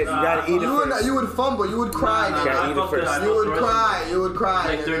 Yeah, I did. You gotta eat it first. You would fumble. You would cry. You gotta eat it first. You would cry.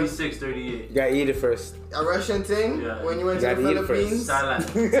 Like 36, 38. You gotta eat it first. A Russian thing? Yeah. When you went to the Philippines? This guy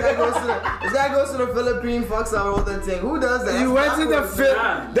goes to the Philippines, fucks our older thing. Who does that? You went to the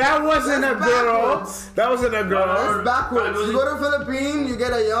Philippines. That wasn't a girl. That wasn't a girl. That's backwards. You go to the Philippines, you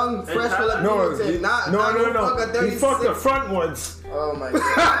get a young, fresh Filipino thing. No. You fucked the front ones. Oh my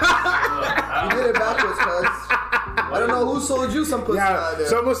god. You did it backwards, cuz. I don't know who sold you some pussy out there.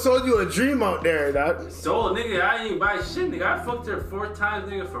 Someone sold you a dream out there, dog. So, nigga, I ain't buy shit, nigga. I fucked her 4 times,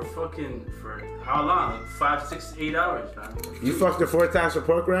 nigga, for how long? Like 5, 6, 8 hours, man. You fucked her 4 times for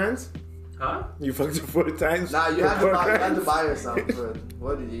pork rinds? Huh? You fucked her 4 times? Nah, you had to buy her something.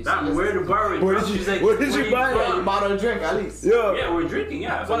 What did you? Nah, where to borrow it? What did you buy? Yeah, you bought her a drink at least. Yo. Yeah, we're drinking.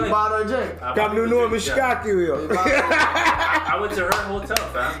 Yeah. So you bought her a drink. Come to know Mishkaki, yo. I went to her hotel,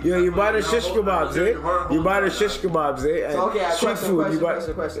 fam. Yo, you bought her shish kebabs, eh? You bought her shish kebabs, eh? So, okay, street food.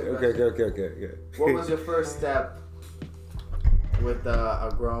 Question. Okay. What was your first step with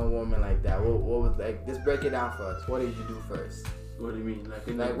a grown woman like that? What was like? Just break it down for us. What did you do first? What do you mean? Like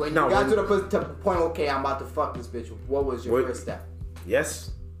When you got to the point, okay, I'm about to fuck this bitch. What was your first step?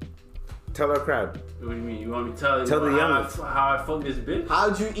 Yes. Tell her crowd. What do you mean? You want me to tell the youngest how I fuck this bitch?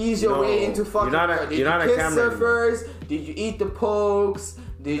 How'd you ease your way into fucking her? Did you kiss her first? Did you eat the pokes?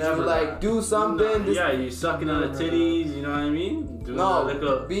 Did you like do something? Yeah, you sucking on the titties. You know what I mean?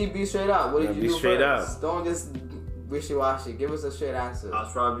 Be straight up. What did you do straight first? up. Don't just wishy-washy. Give us a straight answer. I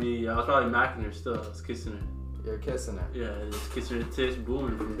was probably macking her still. I was kissing her. You're kissing her. Yeah, just kissing her tits, boom,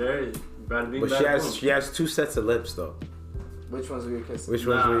 and from there, bada bing, But bada she has 2 sets of lips though. Which ones were you kissing? Which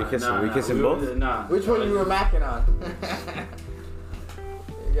ones were you kissing? Were you kissing both? Nah. Which one you were macking on?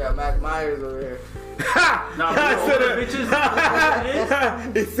 You got Mac Myers over here. Nah, bitches.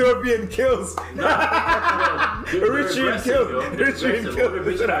 Ethiopian kills. Richard kills.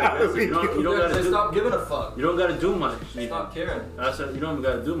 You don't gotta stop giving a fuck. You don't gotta do much. Stop caring. That's what, you don't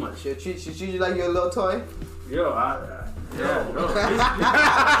gotta do much. She treat you like you're a little toy? Yo, Yeah.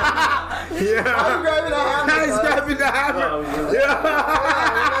 Why you grabbing the hammer? He's grabbing the hammer. Yeah,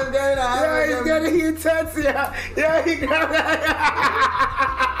 he's getting his tits. Yeah, he grabbed that.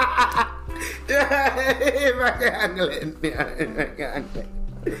 Yeah, I can handle it.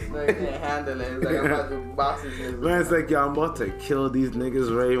 Like, can't handle it. It's like I'm about to box this nigga. Man, it's like, yo, I'm about to kill these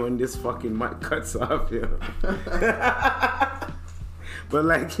niggas right when this fucking mic cuts off, yo. But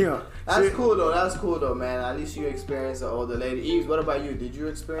like, yo. That's cool though, man. At least you experienced an older lady. Eves, what about you? Did you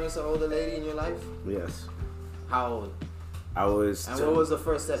experience an older lady in your life? Yes. How old? I was. And what was the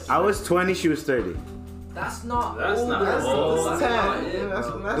first step? I was 20, she was 30. That's not That's old. not That's old. 10. It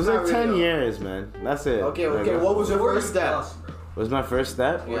was like 10 years, man. That's it. Okay. What was your first step? Was my first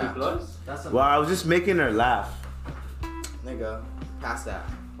step? 40 plus? Well, I was just making her laugh. Nigga, past that.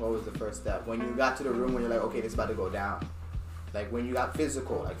 What was the first step? When you got to the room when you're like, okay, this is about to go down. Like when you got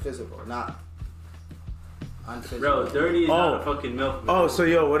physical, not unphysical. Bro, 30 is not a fucking milk. Oh, so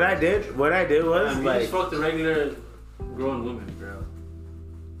yo, what I did was you like. just fucked a regular grown woman, bro.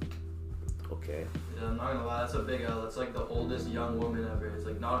 Okay. Yeah, I'm not gonna lie, that's a big L. It's like the oldest young woman ever. It's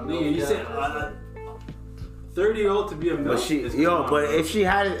like not a milk. You said 30-year-old to be a milk. But if she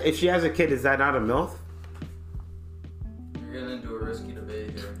has a kid, is that not a MILF? You're getting into a risky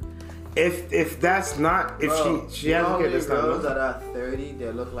debate here. If that's not, if Bro, she has a kid, that's not girls MILF. that are 30, they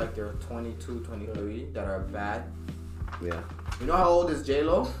look like they're 22, 23, that are bad. Yeah. You know how old is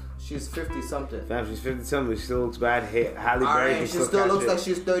J-Lo? She's 50 something. Fam, she's 50 something. She still looks bad. Halle Berry can She still looks like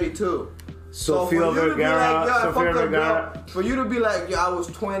she's 32. Sofia Vergara. For you to be like, yo, I was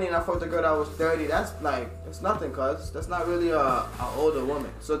 20 and I fucked a girl that was 30, that's like, it's nothing, cuz. That's not really an older woman.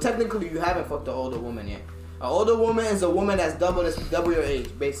 So technically, you haven't fucked an older woman yet. An older woman is a woman that's double your age,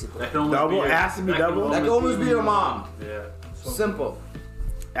 basically. Double? It has to be double? That can almost be your mom. Yeah. Simple.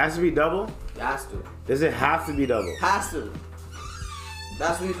 It has to be double? It has to. Does it have to be double? Has to.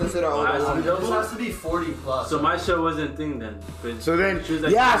 That's what you consider older woman. It just has to be 40 plus. So my show wasn't a thing then. So then, she was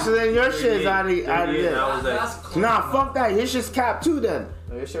like, so then your shit's out of I was here. like, Nah, fuck that. Your shit's capped too then.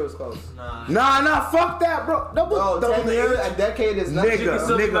 No, your shit was close. Nah, fuck that, bro. Double 10 years, a decade is nothing. she could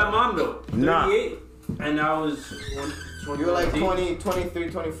still be my mom though. 38, Nah. and I was 20. You were like 20, 23,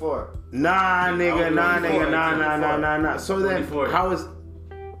 24. Nah, nigga. Nah. So then, 24. how is...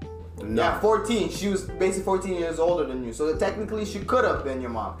 Yeah, 14. She was basically 14 years older than you. So technically, she could have been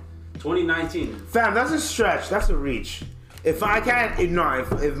your mom. 2019. Fam, that's a stretch. That's a reach. If I can't... No,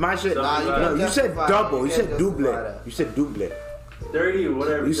 if my shit... Nah, you said double. You said justify double. that. You said double. 30 or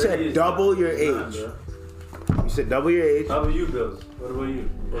whatever. You said double your age. You said double your age. How about you, Bills? What about you?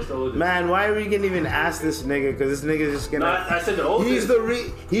 What's the oldest? Man, why are we gonna even ask this nigga? Because this nigga's just gonna... No, I said the oldest.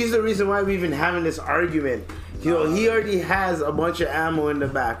 He's the reason why we even having this argument. Yo, he already has a bunch of ammo in the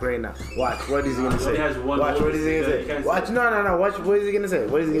back right now. Watch, what is he gonna say? Watch, what is he gonna say? Watch, no. Watch, what is he gonna say?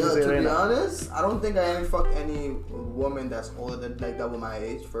 What is he gonna say right now? To be honest, I don't think I ever fucked any woman that's older than like double my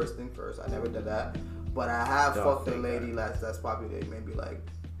age. First thing first, I never did that. But I have fucked a lady that's probably maybe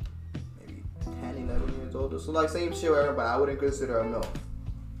 10, 11 years older. So like same shit with everybody. I wouldn't consider her a milf.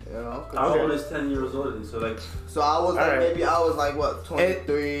 You know? How old is 10 years older than? So like. So I was like, right. maybe I was like what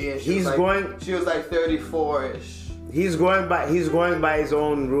 23, and she was like 34ish. He's going by his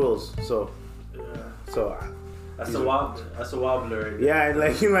own rules. So That's a wobbler. Yeah,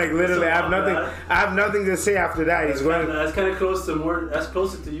 like literally, I have nothing to say after that. That's kind of close to more. That's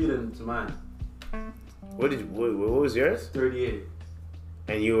closer to you than to mine. What was yours? 38.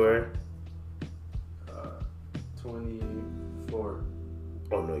 And you were? 24.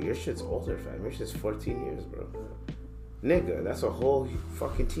 Oh no, your shit's older, fam. Your shit's 14 years, bro. Nigga, that's a whole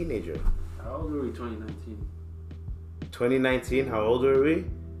fucking teenager. How old were we 2019? 2019, how old were we?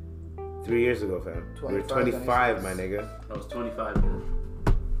 3 years ago, fam. We were 25, my nigga. I was 25 then.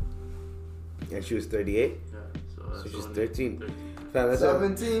 And she was 38? Yeah, so she's 13. 13. Fam, that's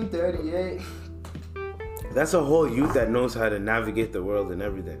 17, 38. That's a whole youth that knows how to navigate the world and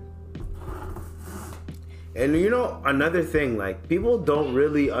everything. And you know, another thing, like, people don't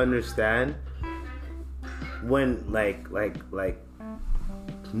really understand when, like,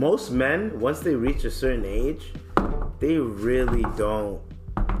 most men, once they reach a certain age, they really don't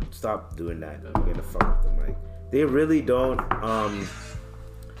stop doing that. I'm gonna fuck up the mic. They really don't,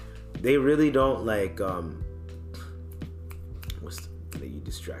 like, you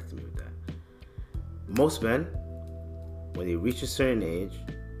distracted me with that. Most men, when they reach a certain age,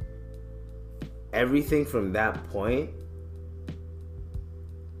 everything from that point,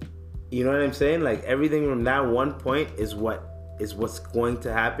 you know what I'm saying? Like, everything from that one point is what's going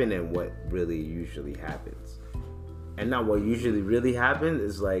to happen and what really usually happens. And now what usually really happens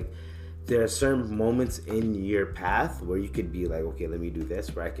is, like, there are certain moments in your path where you could be like, okay, let me do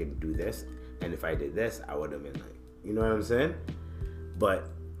this, where I can do this. And if I did this, I would have been like, you know what I'm saying? But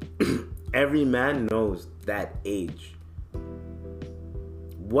every man knows that age.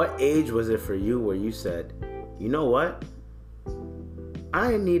 What age was it for you where you said, you know what?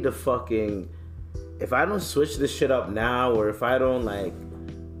 I need to fucking, if I don't switch this shit up now, or if I don't, like,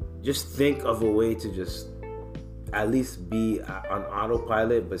 just think of a way to just at least be on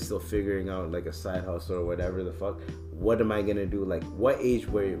autopilot but still figuring out, like, a side hustle or whatever the fuck, what am I gonna do? Like, what age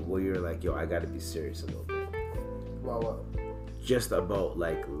where you're like, yo, I gotta be serious a little bit? About what? Just about,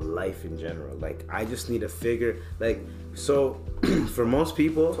 like, life in general. Like, I just need to figure, like, so for most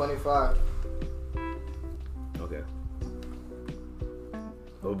people, 25. okay.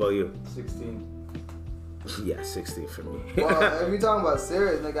 What about you? 16. Yeah, 16 for me. Well, if you're talking about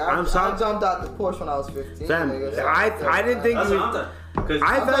serious, nigga, I jumped out the Porsche when I was 15. Fam, nigga, so I didn't think That's you. what I'm talking.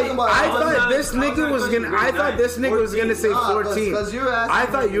 I thought this nigga was gonna say 14. Because you were asking I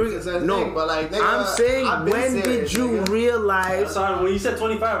thought you me, no. but, like, nigga, I'm saying, I've been when serious, did you nigga. realize? Sorry, when you said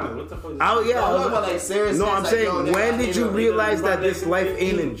 25, I'm like, what the fuck? Oh yeah, I'm talking about, like, serious. no, I'm like, saying, yo, nigga, when I did need you to- realize that this life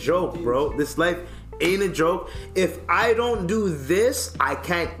ain't a 15. joke, bro? This life ain't a joke. If I don't do this, I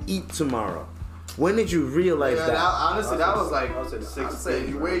can't eat tomorrow. When did you realize Yeah, that? honestly, that was like, I was at 16. I'd say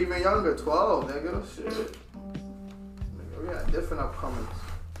you were even younger, 12, nigga. Shit. Nigga, we got different upcomings.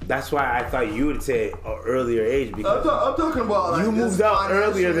 That's why I thought you would say an earlier age, because I'm talking about, like, you moved this out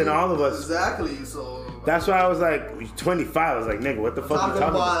earlier than all of us. Exactly, so. That's why I was like 25. I was like, nigga, what the fuck you Talking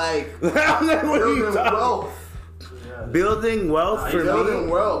talking about, about? like, I'm like, what are you building talking? wealth. Building wealth for Building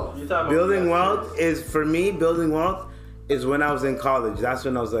me. wealth. Building wealth is for me. Building wealth is when I was in college. That's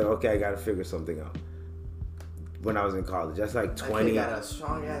when I was like, okay, I gotta figure something out. When I was in college, that's like 20. He got a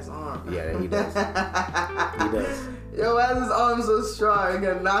strong ass arm. Yeah, he does. He does. Yo, why is his arm so strong? He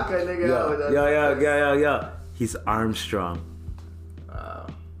can knock a nigga out with that. Yo. He's Armstrong. Wow.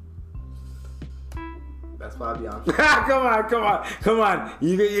 That's why I be on. come on.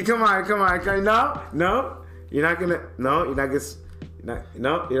 You come on. No. You're not gonna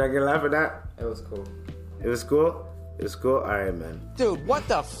laugh at that. It was cool. It was cool. All right, man. Dude, what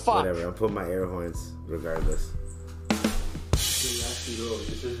the fuck? Whatever. I'll put my air horns regardless.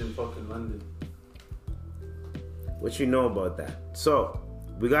 This is in fucking London. What you know about that? So,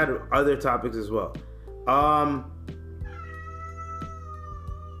 we got other topics as well.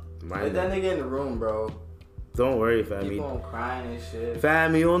 Let that nigga in the room, bro. Don't worry, fam. Keep on crying and shit.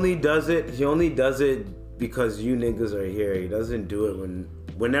 Fam, he only does it because you niggas are here. He doesn't do it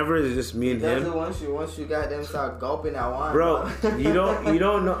whenever it's just me and him. Once you got them start gulping that wine, bro. You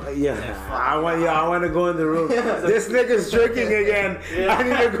don't know. Yeah, I want to go in the room. This nigga's drinking again. Yeah. I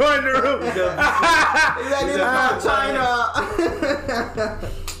need to go in the room. China.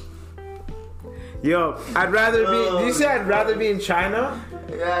 Yo, I'd rather be. Did you say I'd rather be in China?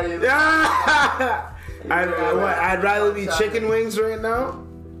 Yeah. I'd rather be chicken wings right now.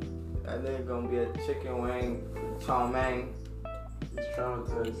 That nigga gonna be a chicken wing, chow mein. He's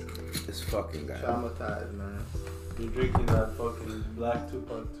traumatized. This fucking guy. Traumatized, man. You're drinking that fucking black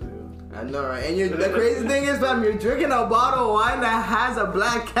Tupac too. I know, right? And the crazy thing is, fam, you're drinking a bottle of wine that has a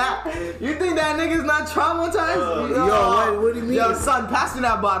black cat. You think that nigga's not traumatized? What do you mean? Yo, son, pass me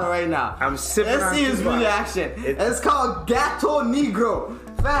that bottle right now. I'm sipping Let's on see his Tupac. reaction. It's called Gato Negro.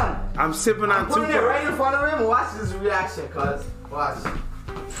 Fam, I'm sipping on I'm putting Tupac. it right in front of him. Watch his reaction, cuz. Watch.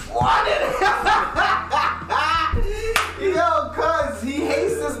 What? Yo, cuz, he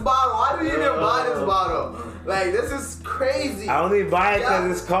hates this bottle. Why do you even buy this bottle? Like, this is crazy. I only buy it because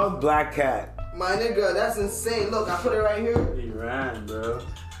it's called Black Cat. My nigga, that's insane. Look, I put it right here. He ran, bro.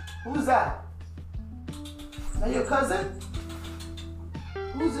 Who's that? Is that your cousin?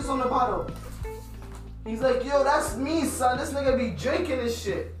 Who's this on the bottle? He's like, yo, that's me, son. This nigga be drinking this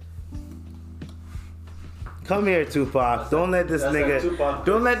shit. Come here, Tupac. Don't let this That's nigga. that Tupac.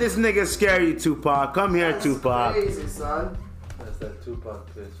 Don't let this nigga scare you, Tupac. Come here, That's Tupac. crazy, son. That's that Tupac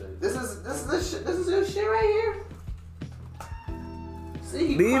bitch right This is your shit right here. See,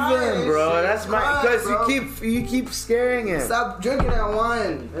 he Leave crying him, and bro. shit. That's my. Crying, Because bro. you keep scaring him. Stop drinking that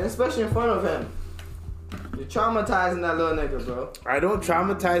wine, and especially in front of him. You're traumatizing that little nigga, bro. I don't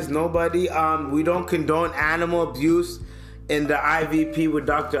traumatize nobody. We don't condone animal abuse. In the IVP with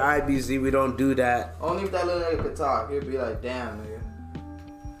Dr. IBZ, we don't do that. Only if that little nigga could talk, he'd be like, damn, nigga.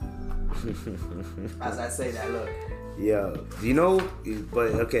 As I say that, look. Yo, you know,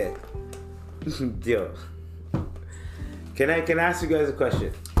 but okay. Yo. Can I ask you guys a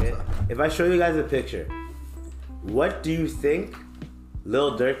question? Okay? If I show you guys a picture, what do you think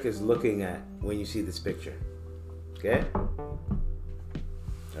Lil Durk is looking at when you see this picture? Okay?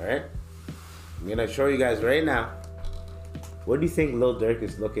 Alright? I'm gonna show you guys right now. What do you think Lil Durk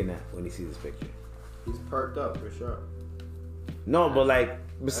is looking at when he sees this picture? He's perked up for sure. No, but like,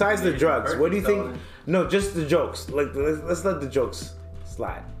 besides the drugs, what do you think? No, just the jokes. Like, let's let the jokes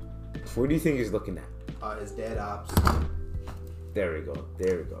slide. What do you think he's looking at? His dead ops. There we go.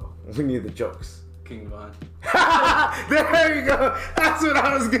 We need the jokes. King Von. There you go. That's what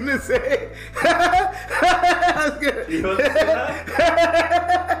I was gonna say. You want to say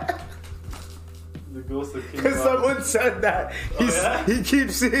that? The ghost of King Because Von. someone said that. He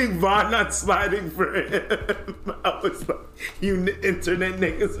keeps seeing Vaughn not sliding for him. I was like, you internet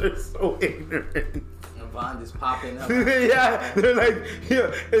niggas are so ignorant. And Von just popping up. Yeah, they're like,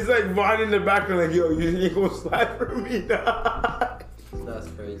 yo, it's like Vaughn in the background, like, yo, you gonna slide for me now? That's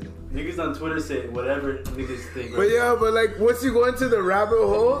crazy. Niggas on Twitter say whatever niggas think. But yeah, but like once you go into the rabbit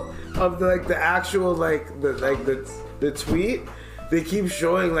hole of the actual the tweet, they keep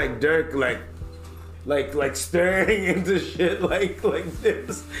showing like Dirk like staring into shit like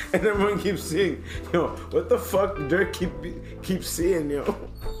this, and everyone keeps seeing, yo, what the fuck Dirk keep seeing, yo.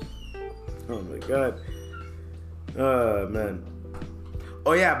 Oh my god. Oh man.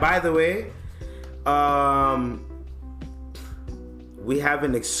 Oh yeah, by the way, we have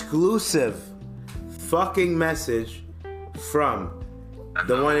an exclusive fucking message from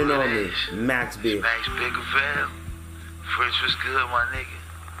the one and only Max B. Max Bigger Fam. First was good, my nigga.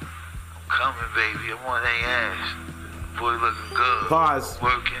 I'm coming, baby. I'm on their ass. Boy looking good. Pause.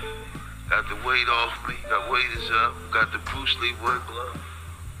 Working. Got the weight off me. Got waiters up. Got the Bruce Lee work glove.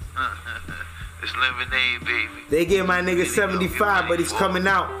 It's lemonade, baby. They gave my nigga 75, but he's coming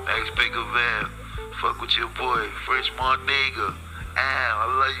out. Max Bigger Fam. Fuck with your boy, Fresh Montega. I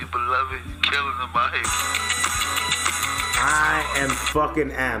love you, beloved. You're killing them out here. I am fucking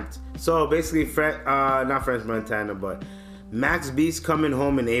amped. So basically, not French Montana, but Max B's coming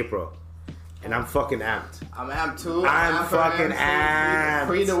home in April, and I'm fucking amped. I'm amped too. I'm fucking amped.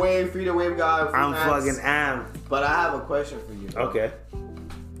 Free the wave guy. I'm fucking amped. But I have a question for you. Okay.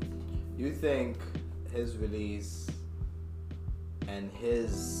 You think his release and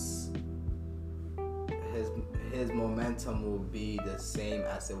his momentum will be the same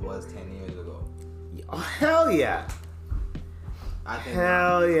as it was 10 years ago? Oh, hell yeah. I think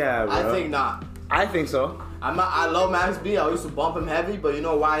Hell yeah, bro. I think not. I think so. I love Max B. I used to bump him heavy, but you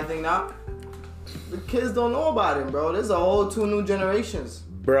know why I think not? The kids don't know about him, bro. There's a whole 2 new generations.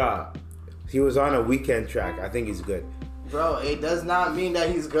 Bruh, he was on a weekend track. I think he's good. Bro, it does not mean that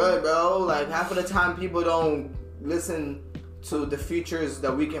he's good, bro. Like, half of the time people don't listen to the features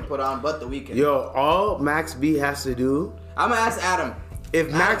that we can put on but the weekend. Yo, all Max B has to do, I'm gonna ask Adam.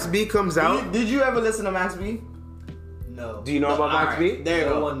 if Max B comes out, Did you ever listen to Max B? No. do you know about Max B? There you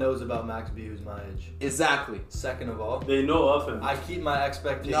No go. one knows about Max B who's my age. Exactly. Second of all, They know of him. I keep my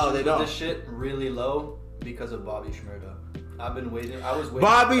expectations No, they of don't. this shit really low because of Bobby Shmurda. I've been waiting. I was waiting.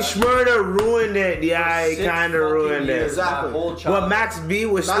 Bobby Shmurda ruined it. Yeah, he 6 kind of fucking ruined it. years, Exactly. my whole But childhood. Max B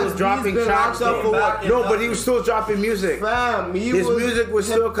was Max still B's dropping been tracks. locked up for what? No, but he was still dropping music. Fam, His music was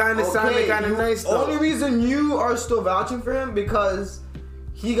still kind of sounding kind of nice though. Only reason you are still vouching for him because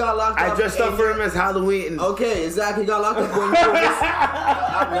he got locked up. I dressed up for him as Halloween. Okay, exactly. He got locked up when you were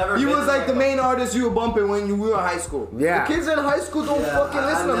I've never. He been was like the a- main artist you were bumping when you were in high school. Yeah. The kids in high school don't fucking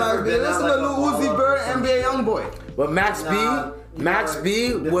listen to Max B. They listen to Lil Uzi Vert and NBA Youngboy. But Max B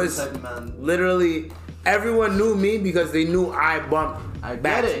different was type of man. literally everyone knew me because they knew I bumped I get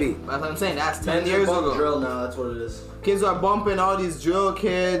Max it. B. That's what I'm saying. That's 10 Men's years bump ago. drill now. That's what it is. Kids are bumping all these drill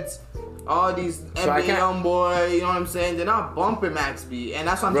kids, all these I NBA can't- Youngboy, you know what I'm saying? They're not bumping Max B. And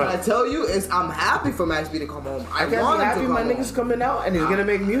that's what I'm Bro. trying to tell you is I'm happy for Max B to come home. I I can't want be him happy to come my home. niggas coming out and he's gonna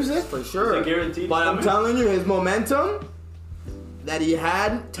make music. For sure. Is it guaranteed But to I'm come telling you, his momentum that he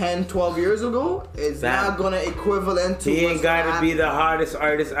had 10, 12 years ago is Fam. not gonna equivalent to He what's ain't gotta gonna be happen. the hardest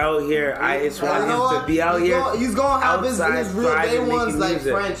artist out here. I just And want you know him what? to be out here. He's gonna have his outside, real day thriving, ones making like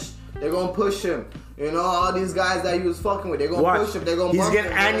music. French. They're gonna push him. You know, all these guys that he was fucking with, they're gonna Watch. push him. They're gonna He's bump gonna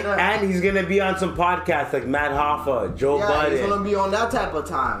him. and he's gonna be on some podcasts like Matt Hoffa, Joe yeah, he's Budden. gonna be on that type of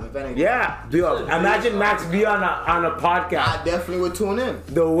time, if anything. Yeah, yo, imagine Max B on a podcast, I definitely would tune in.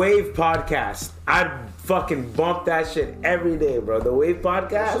 the Wave podcast. I'd fucking bump that shit every day, bro. The Wave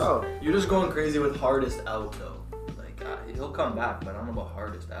podcast. So, You're just going crazy with hardest out though. Like he'll come back, but I don't know about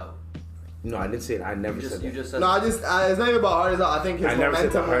hardest out. No, I didn't say it. I never You said that. just said. no, it's not even about hardest out. I think his I never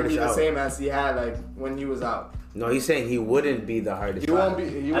said the momentum won't be hardest the out. same as he had like when he was out. No, he's saying he wouldn't be the hardest. He won't rapper.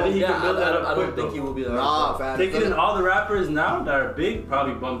 be. He I won't think be. he can build that up I quick, don't think though. he will be the Nah, hardest. fam. Thinking all the rappers now that are big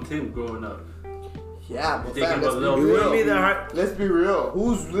probably bumped him growing up. Yeah, but Thinking fam, let's about be Lil He wouldn't be real. the hard. Let's be real.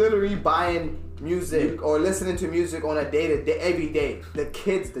 Who's literally buying music or listening to music on a day-to-day, every day? The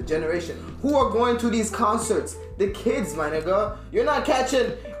kids, the generation. Who are going to these concerts? The kids, my nigga. You're not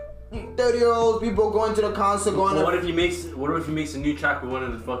catching 30-year-old people going to the concert, going What to... if he makes a new track with one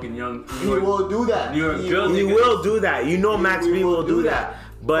of the fucking young He will do that. New York drill He niggas? will do that. You know, Max He B will do that.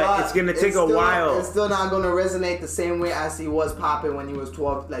 But it's gonna take a still, while. It's still not gonna resonate the same way as he was popping when he was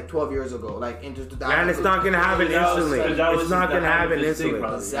 12 years ago, like into 2000. And it's not gonna happen instantly. That was It's not the gonna happen high of his thing, instantly.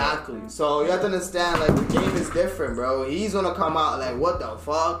 probably. Exactly. So you have to understand, like, the game is different, bro. He's gonna come out like, what the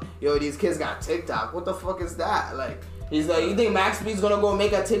fuck? Yo, these kids got TikTok. What the fuck is that? Like, he's like, you think Max B's gonna go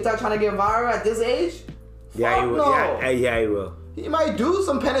make a TikTok trying to get viral at this age? Yeah, he Fuck will. no. Yeah, he will. He might do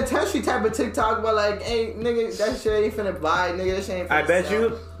some penitentiary type of TikTok, but like, hey, nigga, that shit ain't finna buy, nigga. That shit ain't finna I bet sell.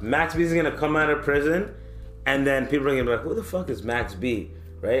 you Max B is gonna come out of prison, and then people are gonna be like, "Who the fuck is Max B?"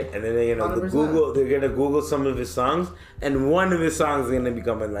 Right? And then they're gonna 100%. They're gonna Google some of his songs, and one of his songs is gonna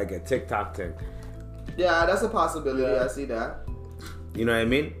become like a TikTok thing. Yeah, that's a possibility. I see that. You know what I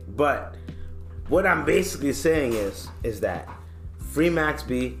mean? But what I'm basically saying is that free Max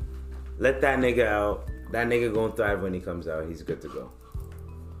B, let that nigga out. That nigga gonna thrive when he comes out. He's good to go.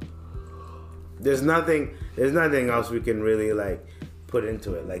 There's nothing else we can really like put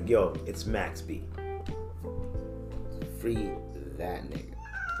into it. Like, yo, it's Max B. Free that nigga.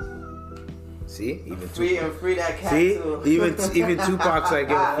 See, even Free that cat See, too. even Tupac's like,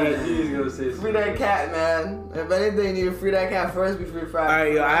 yo, free. He's gonna say Free that cat, man. If anything, you free that cat first before you free. All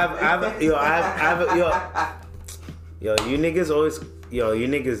right, yo, you niggas always, yo, you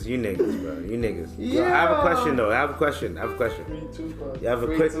niggas, bro, you niggas. Yo, I have a question though. I have a question. You have a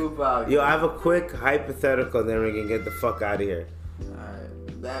Free quick, Tupac. yo, I have a quick hypothetical. Then we can get the fuck out of here.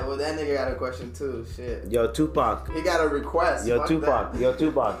 Alright. That nigga got a question too. Shit. Yo, Tupac. He got a request. Yo, Fuck Tupac. that. Yo,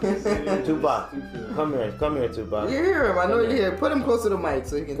 Tupac. Tupac. Come here, Tupac. You hear him? I know you're here. Put him close to the mic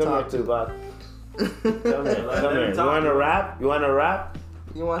so he can Come here, talk to. Tupac. Come here. You wanna rap? You wanna rap?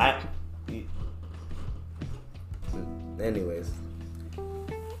 You want? Anyways,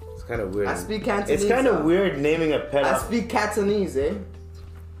 it's kind of weird. I speak Cantonese. It's kind of weird naming a pet. I speak Cantonese, eh?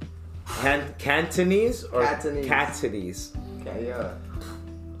 Cantonese or Cantonese. Cantonese? Okay, yeah.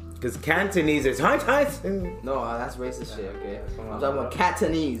 Because Cantonese is No, that's racist shit. Okay. I'm talking about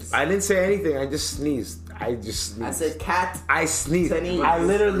Cantonese. I didn't say anything. I just sneezed. I said cat. I sneezed. Cantonese. I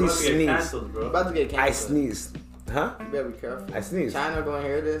literally You're about to get sneezed. canceled, bro. About to get canceled. I sneezed. Huh? You better be careful. I sneezed. China gonna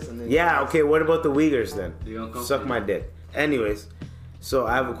hear this and then. Yeah. Okay. What about the Uyghurs then? You gonna come Suck for my you? dick. Anyways, so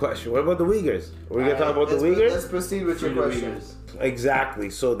I have a question. What about the Uyghurs? Are we gonna talk about the Let's Uyghurs? proceed with your Free the questions. Uyghurs. Exactly.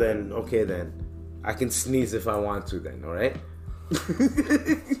 So then, okay then, I can sneeze if I want to. Then, all right.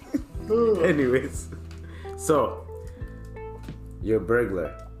 Anyways, so you're a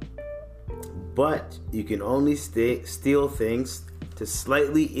burglar, but you can only steal things to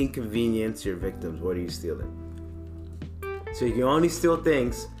slightly inconvenience your victims. What are you stealing? So you can only steal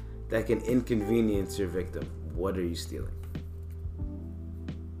things that can inconvenience your victim. What are you stealing?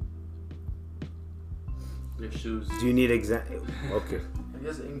 Their shoes. Do you need example? Okay. I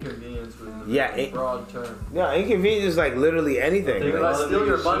guess inconvenience was a Yeah, broad term. No, inconvenience is like literally anything. Think Like, about steal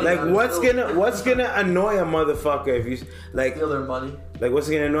your money. like man. what's gonna annoy a motherfucker if you like Steal their money. like what's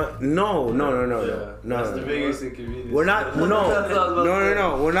gonna annoy? No. That's the biggest inconvenience. We're not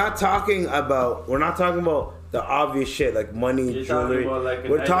no. We're not talking about the obvious shit like money, You're talking jewelry. about, like, an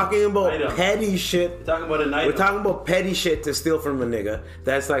We're talking about item. petty shit. You're talking about an item. We're talking about petty shit to steal from a nigga.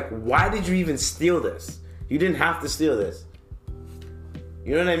 That's like, why did you even steal this? You didn't have to steal this.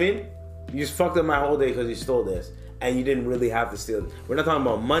 You know what I mean? You just fucked up my whole day because you stole this. And you didn't really have to steal it. We're not talking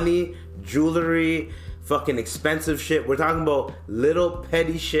about money, jewelry, fucking expensive shit. We're talking about little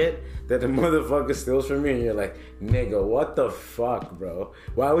petty shit that the motherfucker steals from you. And you're like, nigga, what the fuck, bro?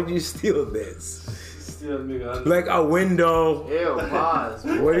 Why would you steal this? Steal a nigga. Like a window. Ew, pause.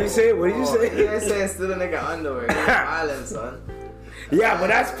 What did you say? What did you say? He ain't saying steal a nigga underwear. You're violent, son. Yeah, but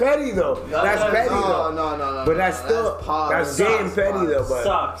that's petty though. That's petty though. No. But that's still that's gay and petty though. But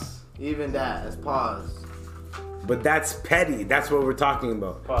Socks. Even that, it's pause. but that's petty. That's what we're talking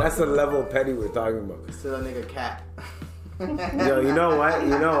about. That's the level of petty we're talking about. Steal a nigga cat. Yo, you know what?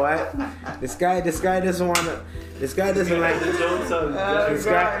 This guy doesn't want to. This guy doesn't like. This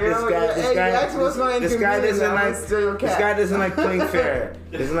guy doesn't like playing fair.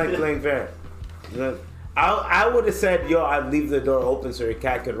 Doesn't like playing fair. I would have said, yo, I'd leave the door open so your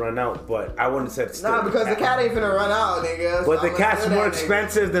cat could run out, but I wouldn't have said. Nah, because the cat ain't finna run out, nigga. But the cat's more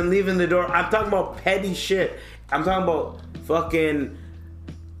expensive than leaving the door. I'm talking about petty shit. I'm talking about fucking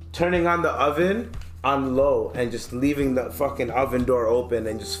turning on the oven on low and just leaving the fucking oven door open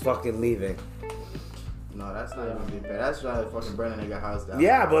and just fucking leaving. No, that's not even big bad. That's trying to fucking burn a nigga house down.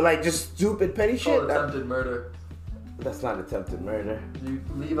 Yeah, but like just stupid petty shit. Called attempted murder. That's not attempted murder. You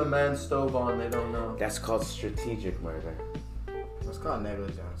leave a man's stove on, they don't know. That's called strategic murder. It's called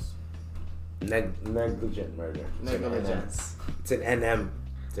negligence. Negligent murder. Negligence. It's an NM.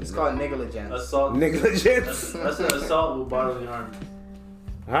 It's called negligence. Assault. Negligence. That's an assault with bodily harm.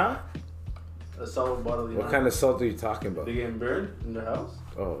 Huh? Assault with bodily harm. What kind of assault are you talking about? They getting burned in their house?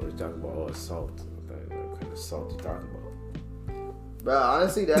 Oh, we're talking about assault. What kind of assault are you talking about? Bro,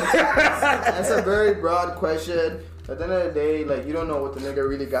 honestly, that's a very broad question. At the end of the day, like, you don't know what the nigga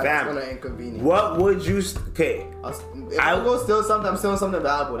really got that's gonna inconvenience. What would you... Okay. If I go steal something, I'm stealing something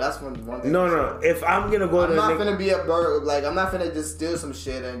valuable. That's one thing. No. If I'm gonna go I'm not finna be a bird. Like, I'm not finna just steal some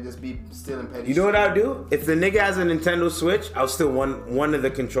shit and just be stealing petty shit. You know what I'll do? If the nigga has a Nintendo Switch, I'll steal one of the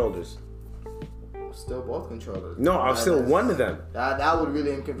controllers. Still both controllers. No, I'll steal one of them. That would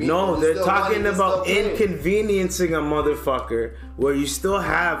really inconvenience. No, they're talking about inconveniencing a motherfucker where you still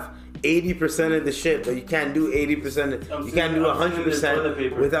have 80% of the shit, but you can't do 80%. You can't do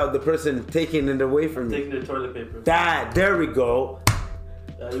 100% without the person taking it away from you. Taking the toilet paper. There we go.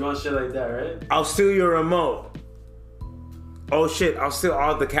 You want shit like that, right? I'll steal your remote. Oh shit, I'll steal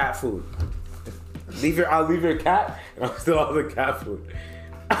all the cat food. I'll leave your cat and I'll steal all the cat food.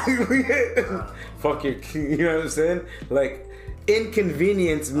 Fuck your, you know what I'm saying? Like,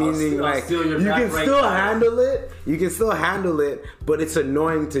 inconvenience meaning like you can still handle it. You can still handle it, but it's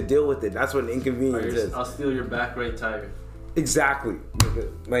annoying to deal with it. That's what an inconvenience is. I'll steal your back right tire. Exactly.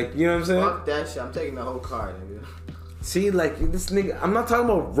 Like, you know what I'm saying? Fuck that shit. I'm taking the whole car, nigga. See, like, this nigga, I'm not talking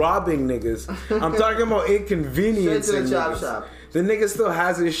about robbing niggas. I'm talking about inconvenience. Straight to the chop shop. The nigga still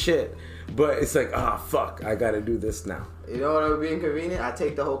has his shit, but it's like, fuck, I gotta do this now. You know what would be inconvenient? I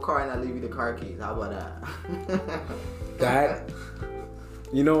take the whole car and I leave you the car keys. How about that? That,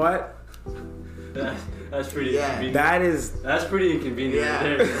 you know what? That's pretty inconvenient. That's pretty inconvenient.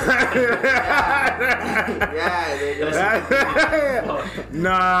 Yeah. Nigga.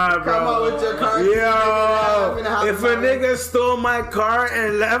 Nah, bro. Come on with your car keys. Yo, if a nigga stole my car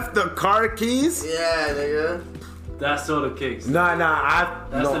and left the car keys. Yeah, nigga. That's soda cakes. Nah.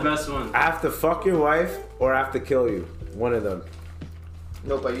 That's the best one. I have to fuck your wife or I have to kill you. One of them.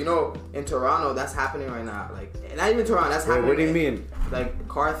 No, but you know, in Toronto, that's happening right now. Like, not even Toronto, that's happening. What do you mean? Like,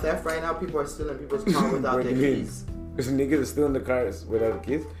 car theft right now, people are stealing people's car without their keys. Because niggas are stealing the cars without the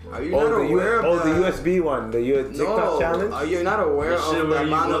keys? Are you not aware of the USB one, the TikTok challenge? Are you not aware of the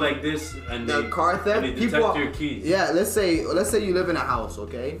amount of like this and the car theft? And they detect your keys. Yeah, let's say you live in a house,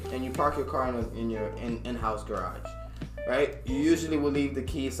 okay, and you park your car in your in-house garage. Right? You usually will leave the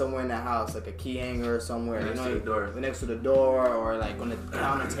key somewhere in the house, like a key hanger or somewhere. Next to the door. Next to the door or like on the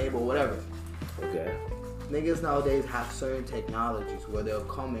counter table, whatever. Okay. Niggas nowadays have certain technologies where they'll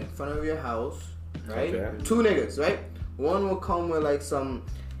come in front of your house, right? Okay. Two niggas, right? One will come with like some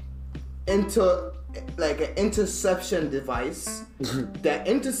an interception device that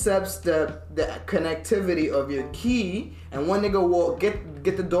intercepts the connectivity of your key, and one nigga will get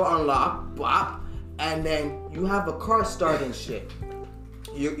the door unlocked, bop, and then you have a car starting shit.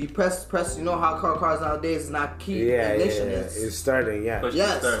 You press. You know how cars nowadays is not key ignition. It's starting. Yeah. Push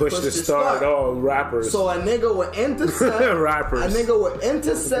Push to start. Oh, rappers. So a nigga will intercept. Rappers. A nigga will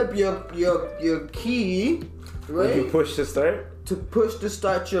intercept your key, right? You push to start. To push to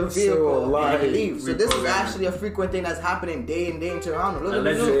start your vehicle and leave. So this is Reprogramming. actually a frequent thing that's happening day in Toronto. Look at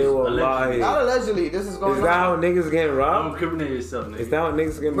the Allegedly. news. Not allegedly. This is going Is that how niggas getting Don't robbed? incriminate yourself, nigga. Is that how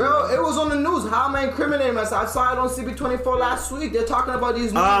niggas getting Bro, robbed? it was on the news. How am I incriminating myself? I saw it on CB24 last week. They're talking about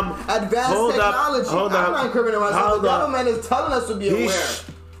these new advanced hold up, technology. hold I'm up, not incriminating myself. hold The up. government is telling us to be aware.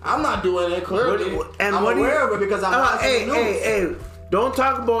 I'm not doing it clearly. I'm aware of it because I'm watching the news. Hey, don't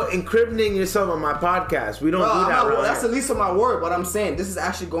talk about incriminating yourself on my podcast. We don't Bro, do that right that's here. the least of my word, but I'm saying this is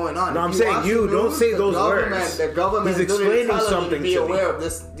actually going on. No, If I'm saying watch you, the don't news, say the those government- words. The government He's is literally explaining telling you something to be to me. aware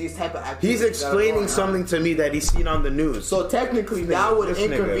of these type of activities. He's that are explaining going on. something to me that he's seen on the news. So technically, This that nigga- would this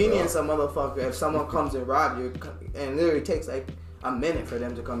nigga, inconvenience a motherfucker if someone comes and rob you, and literally takes like a minute for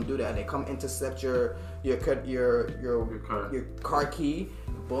them to come do that. They come intercept your car key,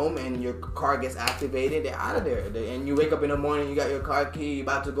 boom, and your car gets activated. They're out of there. And you wake up in the morning, you got your car key, you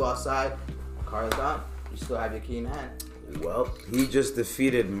about to go outside, car is gone. You still have your key in hand. Well, he just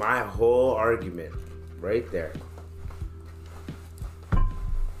defeated my whole argument right there.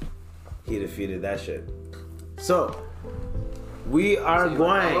 He defeated that shit. So, we are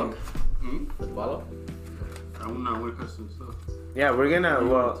going. Follow? I'm not with custom stuff. Yeah, we're gonna.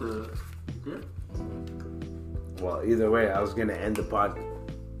 Good. Well, either way, I was gonna end the pod.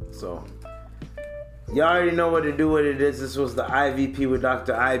 So, y'all already know what to do. What it is. This was the IVP with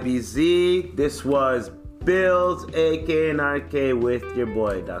Dr. IBZ. This was Bills, AK and RK with your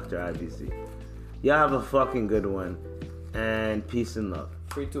boy Dr. IBZ. Y'all have a fucking good one, and peace and love.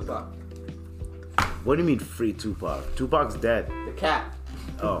 Free Tupac. What do you mean free Tupac? Tupac's dead. The cat.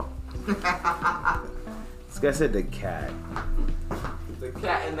 Oh. This guy said the cat. The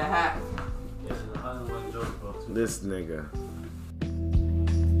cat in the hat. Yeah, I don't want to joke about This nigga.